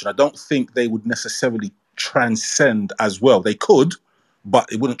Pedro mentioned, I don't think they would necessarily transcend as well. They could,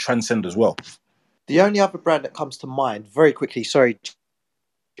 but it wouldn't transcend as well. The only other brand that comes to mind, very quickly, sorry,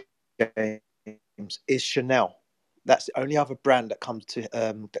 James, is Chanel. That's the only other brand that comes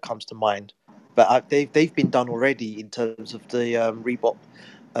to mind. But they've been done already in terms of the Reebok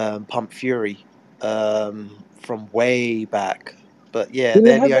Pump Fury from way back. But yeah, Didn't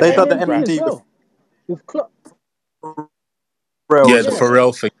they they're have the the only They've done the other NMD brand. as NMD well? With Pharrell Yeah, as the yeah, well.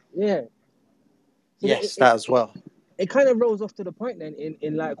 Pharrell thing. yeah. So Yes, that as well. it kind of rolls off to the point then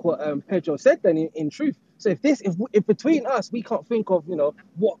in like what Pedro said then in truth. So if between us we can't think of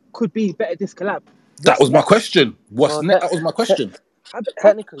what could be better this collab, That what's was my next? question. Well, That was my question.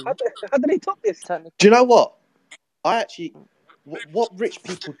 technically, How do they top this? Do you know what? I actually, what rich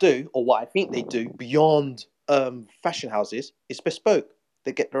people do, or what I think they do beyond fashion houses, is bespoke.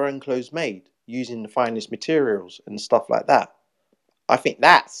 They get their own clothes made using the finest materials and stuff like that. I think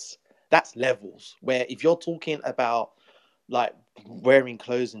that's levels where if you're talking about like wearing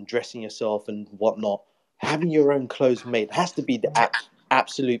clothes and dressing yourself and whatnot, having your own clothes made has to be the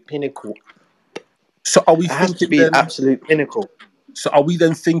absolute pinnacle. So are we It has to thinking be the then? absolute pinnacle. So are we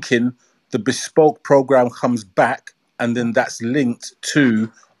then thinking the bespoke program comes back, and then that's linked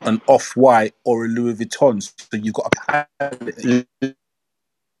to an Off-White or a Louis Vuitton? So you've got a palette to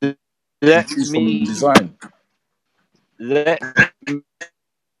Let choose from me design. let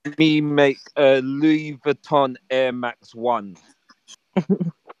me make a Louis Vuitton Air Max 1.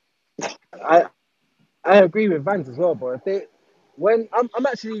 I agree with Vance as well, but I'm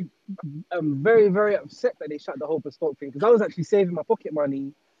actually very very upset that they shut the whole bespoke thing, because I was actually saving my pocket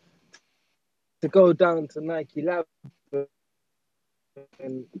money to go down to Nike Lab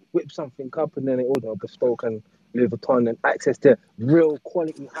and whip something up, and then it all bespoke and Louis Vuitton and access to real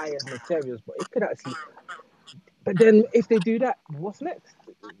quality high-end materials. But it could actually, but then if they do that, what's next?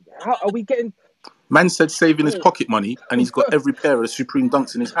 How are we getting? Man said saving his Bro, pocket money, and he's got every pair of the Supreme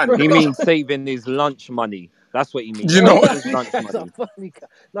Dunks in his hand. He Look at means saving his lunch money. That's what he that. Do means. you know Saving what? his you lunch guys are money. funny.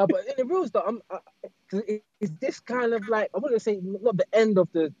 No, but in the rules though, is this kind of like, I wouldn't say not the end of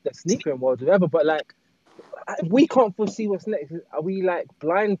the sneakering world or whatever, but like we can't foresee what's next. Are we like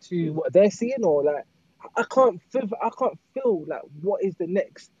blind to what they're seeing, or like I can't feel like what is the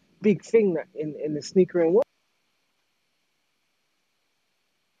next big thing that in the sneakering world?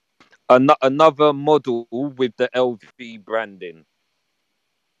 Another model with the LV branding.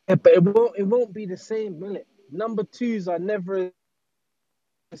 Yeah, but it won't be the same, will it? Number twos are never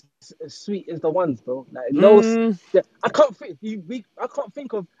as sweet as the ones, bro. Like I can't think. I can't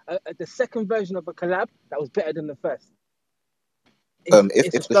think of the second version of a collab that was better than the first. It's a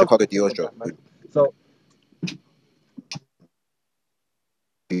If the struggle Chicago to think Dior of drop that, man. So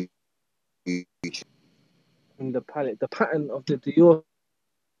would in the pattern of the Dior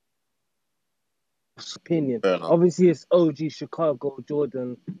opinion, fair enough. obviously it's OG Chicago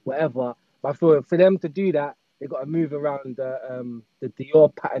Jordan whatever, but for them to do that, they got to move around the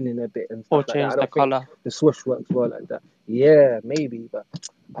Dior patterning a bit and or stuff like that. I change the don't think color. the swoosh works well like that. Yeah, maybe, but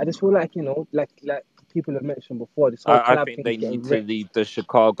I just feel like like people have mentioned before, this whole I collab think thing is they getting need to rich. leave the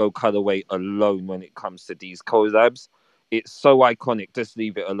Chicago colorway alone when it comes to these collabs. It's so iconic. Just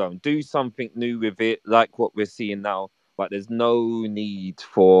leave it alone. Do something new with it, like what we're seeing now. But there's no need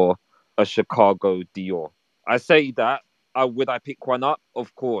for a Chicago Dior. I say that. Would I pick one up?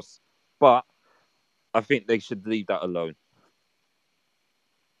 Of course. But I think they should leave that alone.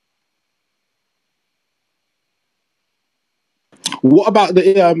 What about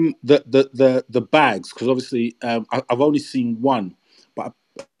the bags? Because obviously I've only seen one, but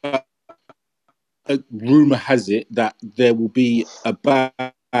rumor has it that there will be a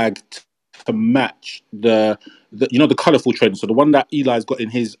bag to match the the colourful trend. So the one that Eli's got in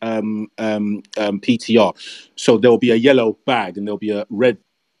his PTR. So there will be a yellow bag and there'll be a red.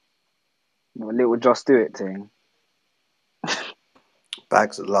 A little Just Do It thing.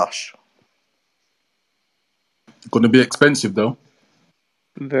 Bags are lush. Going to be expensive though.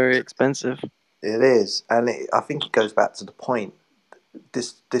 Very expensive. It is, and I think it goes back to the point.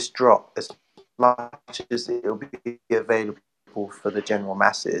 This drop, as much as it'll be available for the general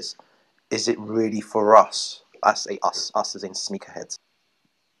masses, is it really for us? I say us as in sneakerheads.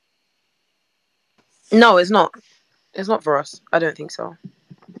 No, it's not. It's not for us. I don't think so.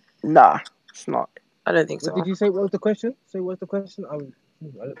 Nah, it's not. I don't think What so. did you say? What was the question? Say what's the question? I don't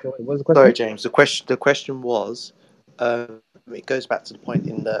know. What was the Sorry, question? James. The question was, it goes back to the point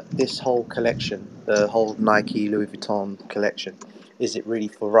in that this whole collection, the whole Nike Louis Vuitton collection, is it really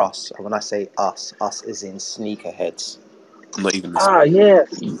for us? And when I say us is in sneakerheads. Not even this. Yes.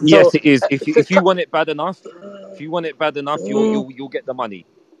 Yes, So, it is. If so you want it bad enough, you'll mm, you'll get the money.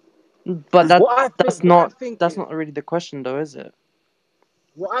 But what I think, what I think that's is, not really the question, though, is it?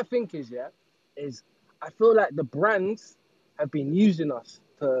 what I think is I feel like the brands have been using us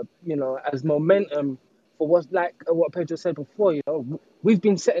to, as momentum for what's like what Pedro said before. We've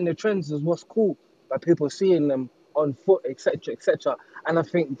been setting the trends as what's cool by people seeing them on foot, etc., etc. And I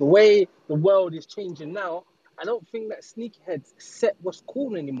think the way the world is changing now, I don't think that sneakerheads set what's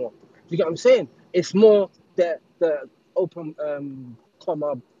cool anymore. Do you get what I'm saying? It's more the open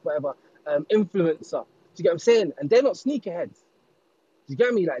comma whatever influencer. Do you get what I'm saying? And they're not sneakerheads. You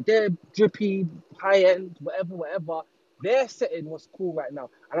get me? Like they're drippy, high end, whatever. They're setting what's cool right now,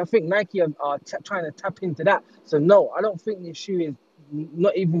 and I think Nike are trying to tap into that. So no, I don't think this shoe is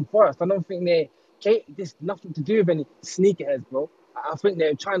not even for us. I don't think there's nothing to do with any sneakerheads, bro. I think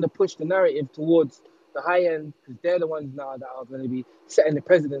they're trying to push the narrative towards the high end because they're the ones now that are going to be setting the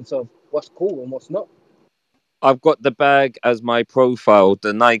precedence of what's cool and what's not. I've got the bag as my profile,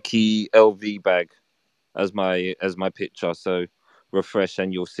 the Nike LV bag as my picture. So refresh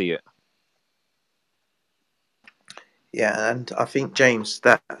and you'll see it. Yeah, and I think James,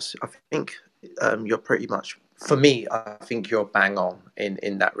 I think you're pretty much, for me, I think you're bang on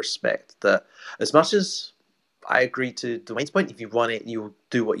in that respect. That as much as I agree to Dwayne's point, if you want it, you'll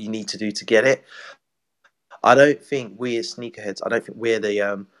do what you need to do to get it. I don't think we as sneakerheads, I don't think we're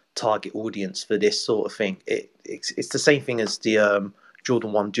the target audience for this sort of thing. It's the same thing as the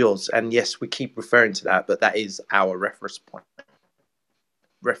Jordan 1 Duels. And yes, we keep referring to that, but that is our reference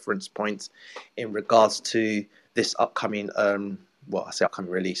point in regards to this upcoming I say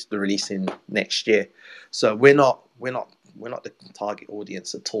upcoming release, the release in next year. So we're not the target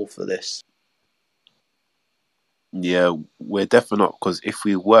audience at all for this. Yeah, we're definitely not, because if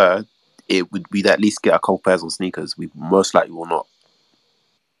we were, we'd at least get a couple pairs on sneakers. We most likely will not.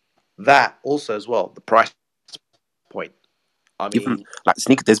 That also as well, the price point. I Even mean, like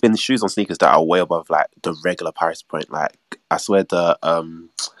sneakers, there's been shoes on sneakers that are way above like the regular price point. Like I swear the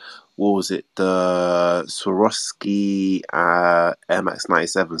what was it? The Swarovski Air Max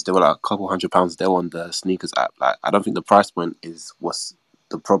 97s. They were like a couple £100. They were on the sneakers app. Like I don't think the price point is what's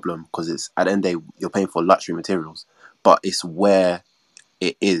the problem, because it's at the end of the day you're paying for luxury materials, but it's where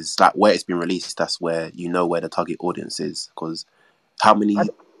it is, like where it's been released. That's where you know where the target audience is, because how many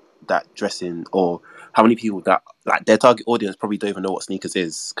that dressing, or how many people that like their target audience probably don't even know what sneakers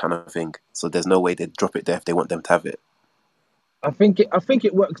is, kind of thing. So there's no way they'd drop it there if they want them to have it. I think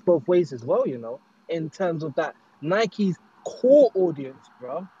it works both ways as well, in terms of that Nike's core audience,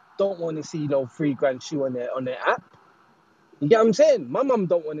 bro, don't want to see no $3,000 shoe on their app. You get what I'm saying? My mum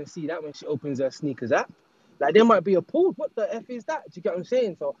don't want to see that when she opens her sneakers app. Like they might be appalled. What the F is that? Do you get what I'm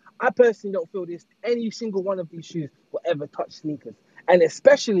saying? So I personally don't feel any single one of these shoes will ever touch sneakers. And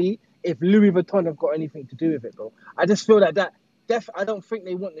especially if Louis Vuitton have got anything to do with it, bro. I just feel like I don't think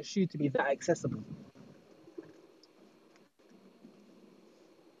they want the shoe to be that accessible.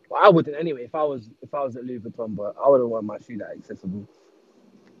 Well, I wouldn't anyway if I was at Louis Vuitton, but I wouldn't want my shoe that accessible.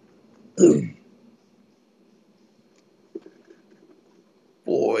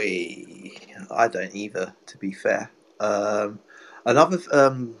 boy, I don't either, to be fair. Another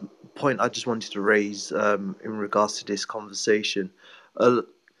point I just wanted to raise in regards to this conversation,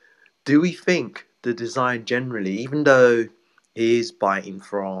 do we think the design generally, even though he is biting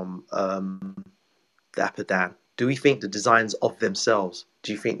from Dapper Dan, do we think the designs of themselves,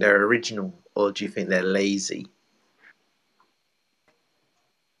 do you think they're original or do you think they're lazy?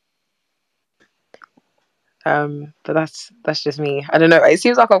 But that's just me. I don't know. It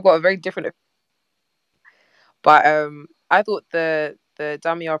seems like I've got a very different. But I thought the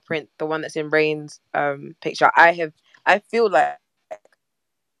Damier print, the one that's in Rain's picture, I feel like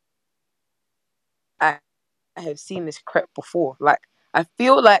I have seen this crepe before. Like I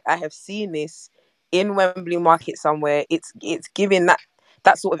feel like I have seen this in Wembley Market somewhere. It's giving that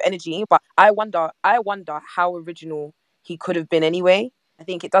sort of energy. But I wonder how original he could have been anyway. I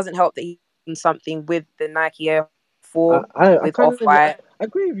think it doesn't help that he's done something with the Nike Air 4 I with kind Off of White. I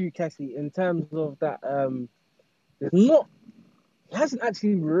agree with you, Cassie, in terms of that. There's not He hasn't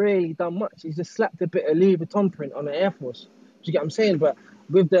actually really done much. He's just slapped a bit of Louis Vuitton print on an Air Force. Do you get what I'm saying? But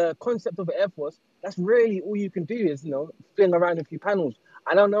with the concept of an Air Force, that's really all you can do is fling around a few panels.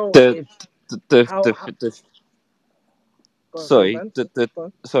 I don't know The if the the how the, the Sorry,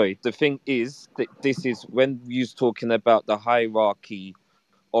 the thing is that this is when you're talking about the hierarchy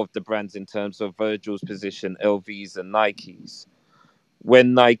of the brands in terms of Virgil's position, LVs and Nikes.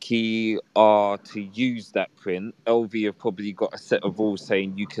 When Nike are to use that print, LV have probably got a set of rules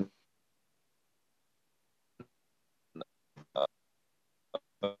saying you can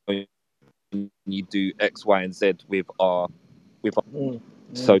you do X, Y, and Z with our.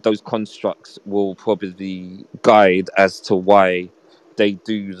 So those constructs will probably guide as to why they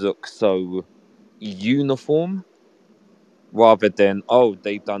do look so uniform, rather than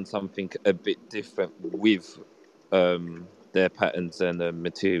they've done something a bit different with their patterns and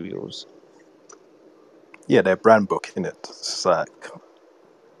materials. Yeah, their brand book in it. It's like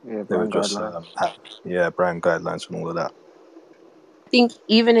they were brand just guidelines. Brand guidelines and all of that. I think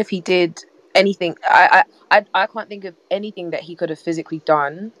even if he did anything, I can't think of anything that he could have physically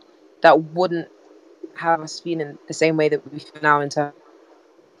done that wouldn't have us feeling the same way that we feel now in terms.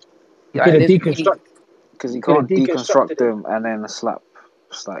 He could have deconstructed really, because you could have can't deconstruct deconstructed it. them and then slap.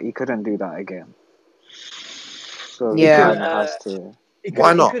 It's like you couldn't do that again. So he Yeah. kind of has to.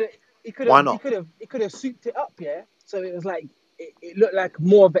 Why not? He could Why have. not? He could have souped it up, yeah. So it was like it looked like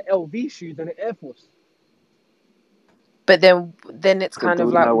more of an LV shoe than an Air Force. But then it's But kind do of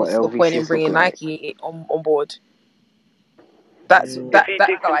we like, know what what's the LV point in shoes look bringing like? Nike on board? That's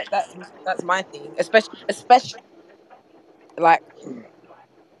my thing, especially like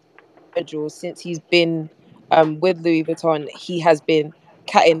Virgil, since he's been with Louis Vuitton, he has been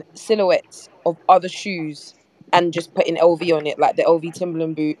cutting silhouettes of other shoes and just putting LV on it, like the LV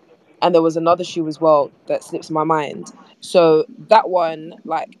Timberland boot. And there was another shoe as well that slips my mind. So that one,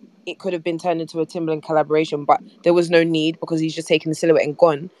 like, it could have been turned into a Timberland collaboration, but there was no need because he's just taken the silhouette and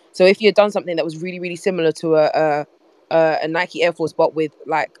gone. So if you had done something that was really, really similar to a Nike Air Force, but with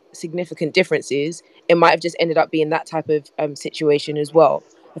like significant differences, it might have just ended up being that type of situation as well.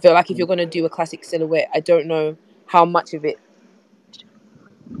 I feel like if you're going to do a classic silhouette, I don't know how much of it.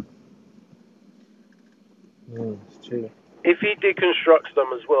 It's true. If he deconstructs them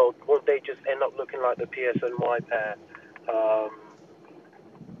as well, won't they just end up looking like the PSNY pair?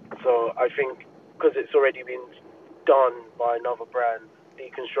 So I think because it's already been done by another brand,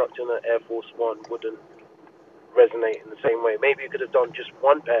 deconstructing an Air Force One wouldn't resonate in the same way. Maybe you could have done just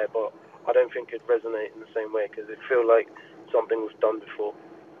one pair, but I don't think it'd resonate in the same way because it feel like something was done before.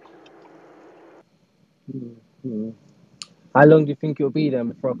 How long do you think it'll be then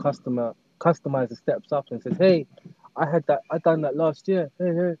before a customizer steps up and says, "Hey, I done that last year.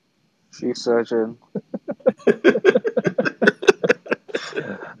 Hey." Shoe surgeon.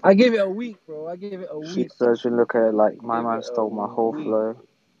 I give it a week, bro. I give it a Shoe week. surgeon look at it like my man stole my whole flow.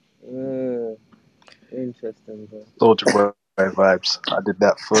 Interesting, bro. Soldier Boy vibes. I did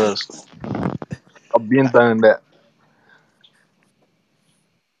that first. I've been doing that.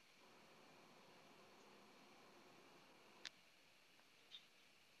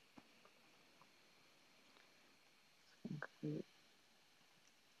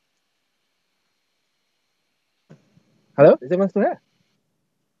 Hello? Is everyone still here?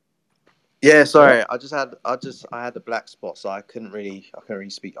 Yeah, sorry. I had the black spot, so I couldn't really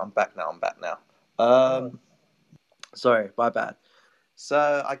speak. I'm back now. Sorry, my bad.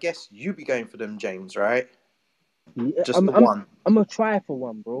 So I guess you be going for them, James, right? Yeah, Just the one. I'm gonna try for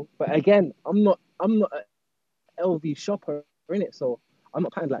one, bro. But again, I'm not an LV shopper in it, so I'm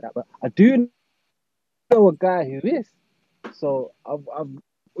not patterned like that. But I do know a guy who is. So I've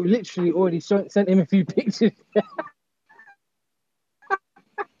literally already sent him a few pictures.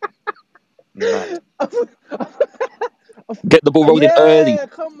 Mad. Get the ball rolling early. Yeah,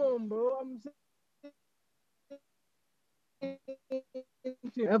 come on, bro. I'm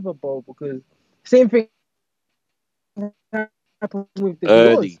ever, bro, because same thing happened with the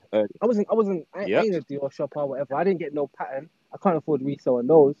Early. Dior's. I ain't a Dior shopper or whatever. I didn't get no pattern. I can't afford resale on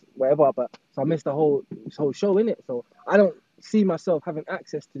those, whatever. But so I missed the whole show in it. So I don't see myself having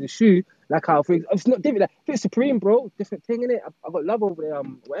access to the shoe like how it's not different. Like, if it's Supreme, bro, different thing in it. I got love over there,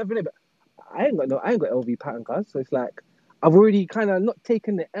 whatever in it. But I ain't got LV pattern, guys. So it's like I've already kind of not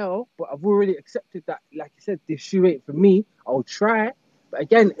taken the L, but I've already accepted that. Like you said, this shoe ain't for me. I'll try. But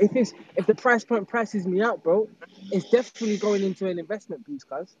again, if the price point prices me out, bro, it's definitely going into an investment piece,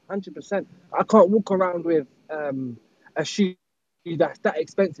 guys. 100%. I can't walk around with a shoe that's that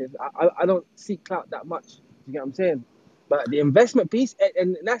expensive. I don't seek clout that much. You get what I'm saying? But the investment piece,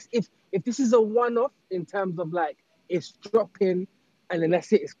 and that's if this is a one-off in terms of like it's dropping, and then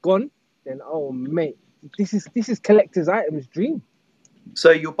that's it, it's gone. Then mate, this is collector's items dream.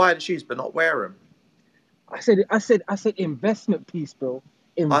 So you'll buy the shoes but not wear them. I said investment piece, bro.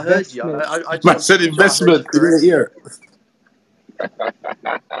 I heard you. Investment. I Man said investment. You didn't hear.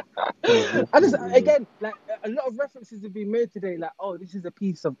 I just again like a lot of references have been made today. Like, oh, this is a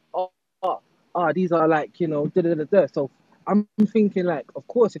piece of art. These are like da da da da. So I'm thinking like, of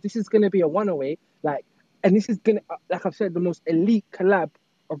course, if this is gonna be a one away, like, and this is gonna, like I've said, the most elite collab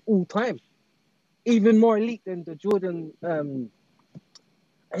of all time, even more elite than the Jordan.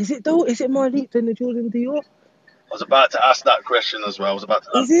 Is it though? Is it more elite than the Jordan Dior? I was about to ask that question as well. I was about to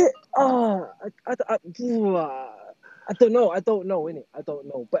ask. Is it? I don't know. I don't know, innit? I don't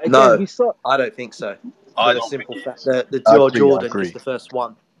know. But again, we No, saw. I don't think so. I For the don't think simple it fact is. that the I Dior agree. I Jordan is agree. the first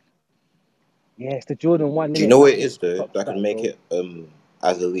one. Yeah, it's the Jordan 1, Do you innit? know what That's it what is though tops that that, can make bro. it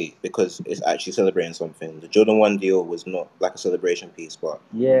as elite because it's actually celebrating something. The Jordan 1 deal was not like a celebration piece, but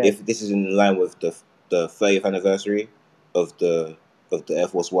Yeah. if this is in line with the 30th anniversary of the Air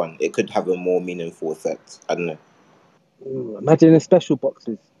Force One, it could have a more meaningful effect. I don't know. Ooh, imagine the special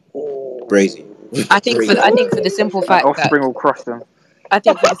boxes. Oh. Brazy. I think for Brazy. the simple And fact that Offspring will crush them. I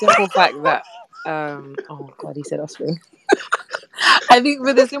think for the simple fact that oh god, he said Offspring. I think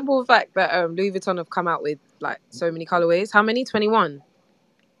for the simple fact that Louis Vuitton have come out with like so many colorways. How many? 21.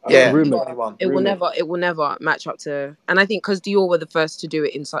 Yeah, Rumored. 21. It will never match up to. And I think because Dior were the first to do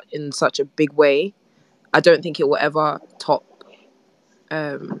it in such a big way, I don't think it will ever top.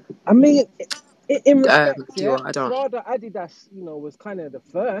 I mean, in respect, yeah, Dior. I don't. Prada, Adidas, was kind of the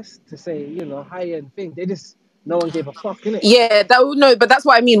first to say, high end thing. They just no one gave a fuck, innit? Yeah, but that's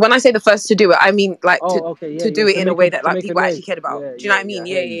what I mean. When I say the first to do it, I mean like Oh, okay, yeah, to yeah, do it in a way that to like make a people actually noise. cared about. Yeah, Do you know yeah, what I yeah. mean? I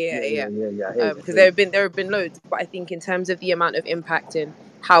Yeah, hear you. yeah, yeah, Yeah. I hear you. because there have been loads, but I think in terms of the amount of impact and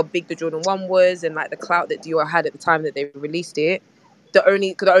how big the Jordan 1 was and like the clout that Dior had at the time that they released it, the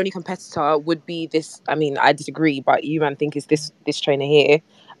only competitor would be this. I mean, I disagree, but you man think is this trainer here,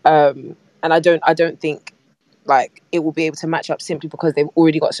 and I don't think like it will be able to match up simply because they've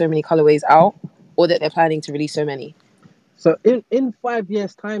already got so many colorways out, or that they're planning to release so many. So in 5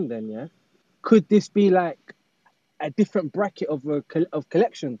 years' time, then, yeah, could this be like a different bracket of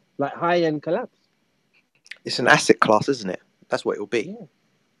collection, like high end collabs? It's an asset class, isn't it? That's what it will be. Yeah.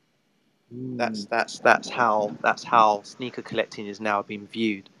 That's how sneaker collecting is now being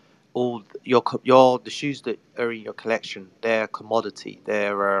viewed. All the shoes that are in your collection, they're a commodity.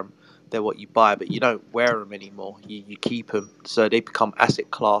 They're what you buy, but you don't wear them anymore. You keep them, so they become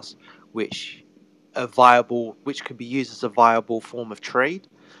asset class, which can be used as a viable form of trade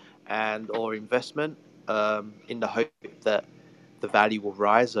and or investment, in the hope that the value will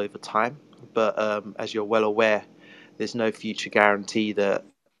rise over time. But as you're well aware, there's no future guarantee that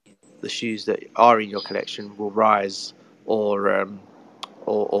the shoes that are in your collection will rise or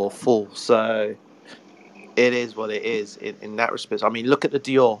fall. So it is what it is in that respect. I mean, look at the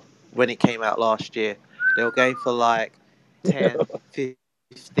Dior when it came out last year. They were going for like 10,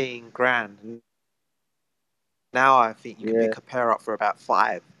 15 grand. Now I think you can Yeah. pick a pair up for about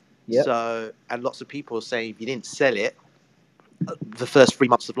 5. Yep. So, and lots of people are saying if you didn't sell it the first 3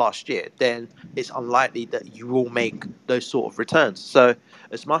 months of last year, then it's unlikely that you will make those sort of returns. So,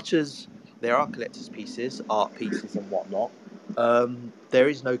 as much as there are collector's pieces, art pieces, and whatnot, there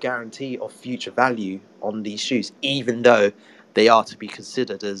is no guarantee of future value on these shoes, even though they are to be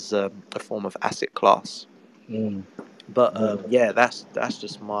considered as a form of asset class. But yeah, that's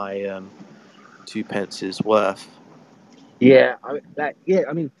just my 2 pences worth. Yeah,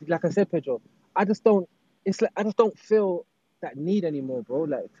 I mean, like I said, Pedro, I just don't. It's like I just don't feel that need anymore, bro.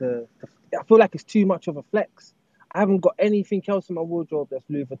 Like I feel like it's too much of a flex. I haven't got anything else in my wardrobe that's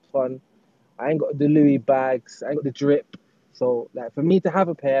Louis Vuitton. I ain't got the Louis bags. I ain't got the drip. So like for me to have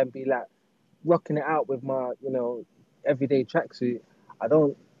a pair and be like rocking it out with my everyday tracksuit,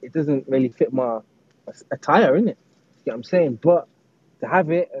 It doesn't really fit my attire, innit? You get what I'm saying? But to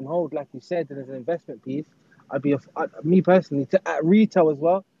have it and hold, like you said, and as an investment piece, me personally, at retail as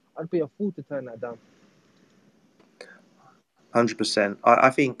well, I'd be a fool to turn that down. 100%. I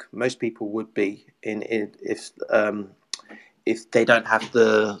think most people would be if they don't have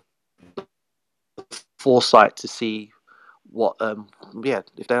the foresight to see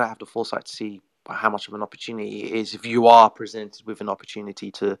if they don't have the foresight to see how much of an opportunity it is if you are presented with an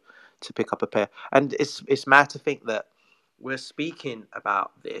opportunity to pick up a pair. And it's mad to think that we're speaking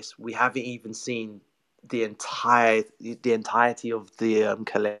about this, we haven't even seen the entirety of the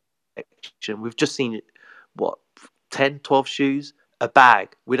collection. We've just seen what 10, 12 shoes, a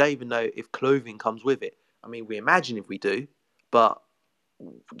bag. We don't even know if clothing comes with it. I mean, we imagine if we do, but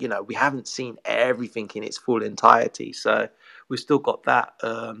we haven't seen everything in its full entirety. So we've still got that.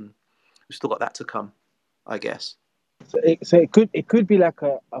 We've still got that to come, I guess. So it could be like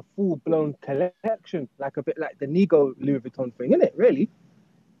a full blown collection, like a bit like the Nigo Louis Vuitton thing, isn't it? Really?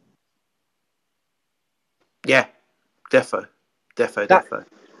 Yeah, defo. Defo.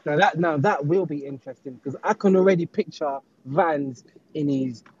 Now that will be interesting because I can already picture Vans in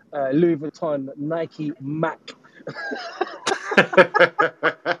his Louis Vuitton Nike Mac.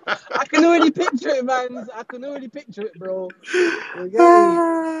 I can already picture it, Vans. I can already picture it, bro.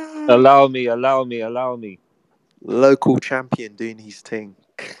 Okay. Allow me. Local champion doing his thing.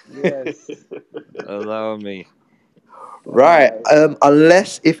 Yes. Allow me. Right.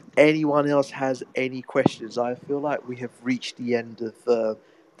 Unless if anyone else has any questions, I feel like we have reached the end of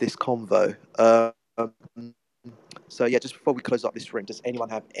this convo. So yeah, just before we close up this room, does anyone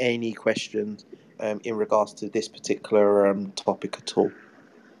have any questions in regards to this particular topic at all?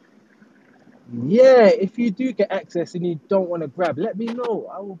 Yeah, if you do get access and you don't want to grab, let me know.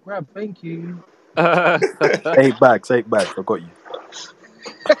 I will grab. Thank you. 8 bags. I got you.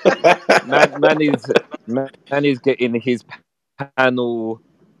 man is getting his panel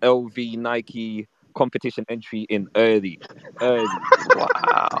LV Nike competition entry in early.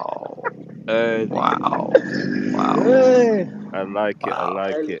 Wow. Yeah. I like it.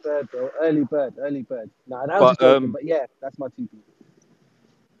 Early bird, bro. Early bird. Nah, that was But just joking. But yeah, that's my two people.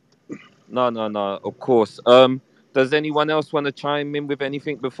 no, of course. Does anyone else want to chime in with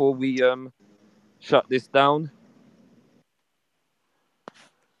anything before we shut this down?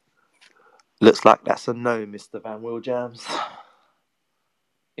 Looks like that's a no, Mr. Van Willjams.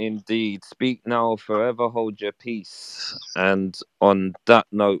 Indeed. Speak now, forever hold your peace. And on that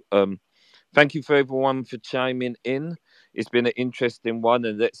note, thank you for everyone for chiming in. It's been an interesting one,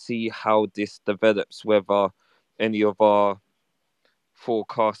 and let's see how this develops, whether any of our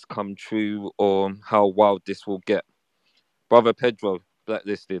forecasts come true or how wild this will get. Brother Pedro,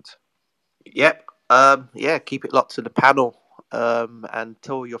 Blacklisted. Yep. Yeah, keep it locked to the panel and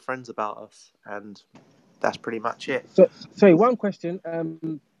tell your friends about us. And that's pretty much it. So, sorry, one question.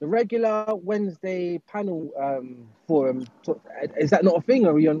 The regular Wednesday panel forum, is that not a thing?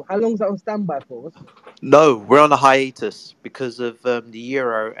 Are we on? How long is that on standby for? No, we're on a hiatus because of the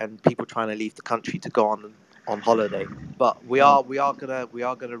Euro and people trying to leave the country to go on holiday. But we are gonna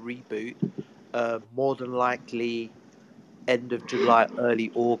reboot. More than likely, end of July,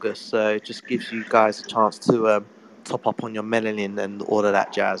 early August. So it just gives you guys a chance to top up on your melanin and all of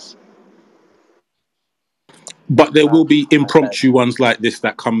that jazz. But there will be impromptu ones like this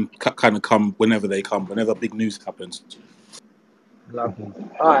that come whenever they come, whenever big news happens. Lovely.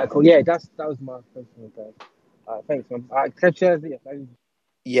 All right, cool. Yeah, that was my question. All right, thanks, man. All right, catch you later.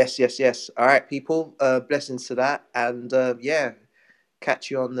 Yes. All right, people. Blessings to that, and yeah,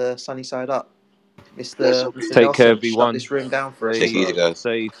 catch you on the sunny side up, Mr. Take care, Nelson. Shut everyone. this room down for us. Take it easy, guys.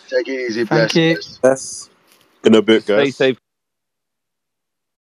 Safe. Take it easy. Thank Bless. you. Yes. In a bit, guys. Stay safe.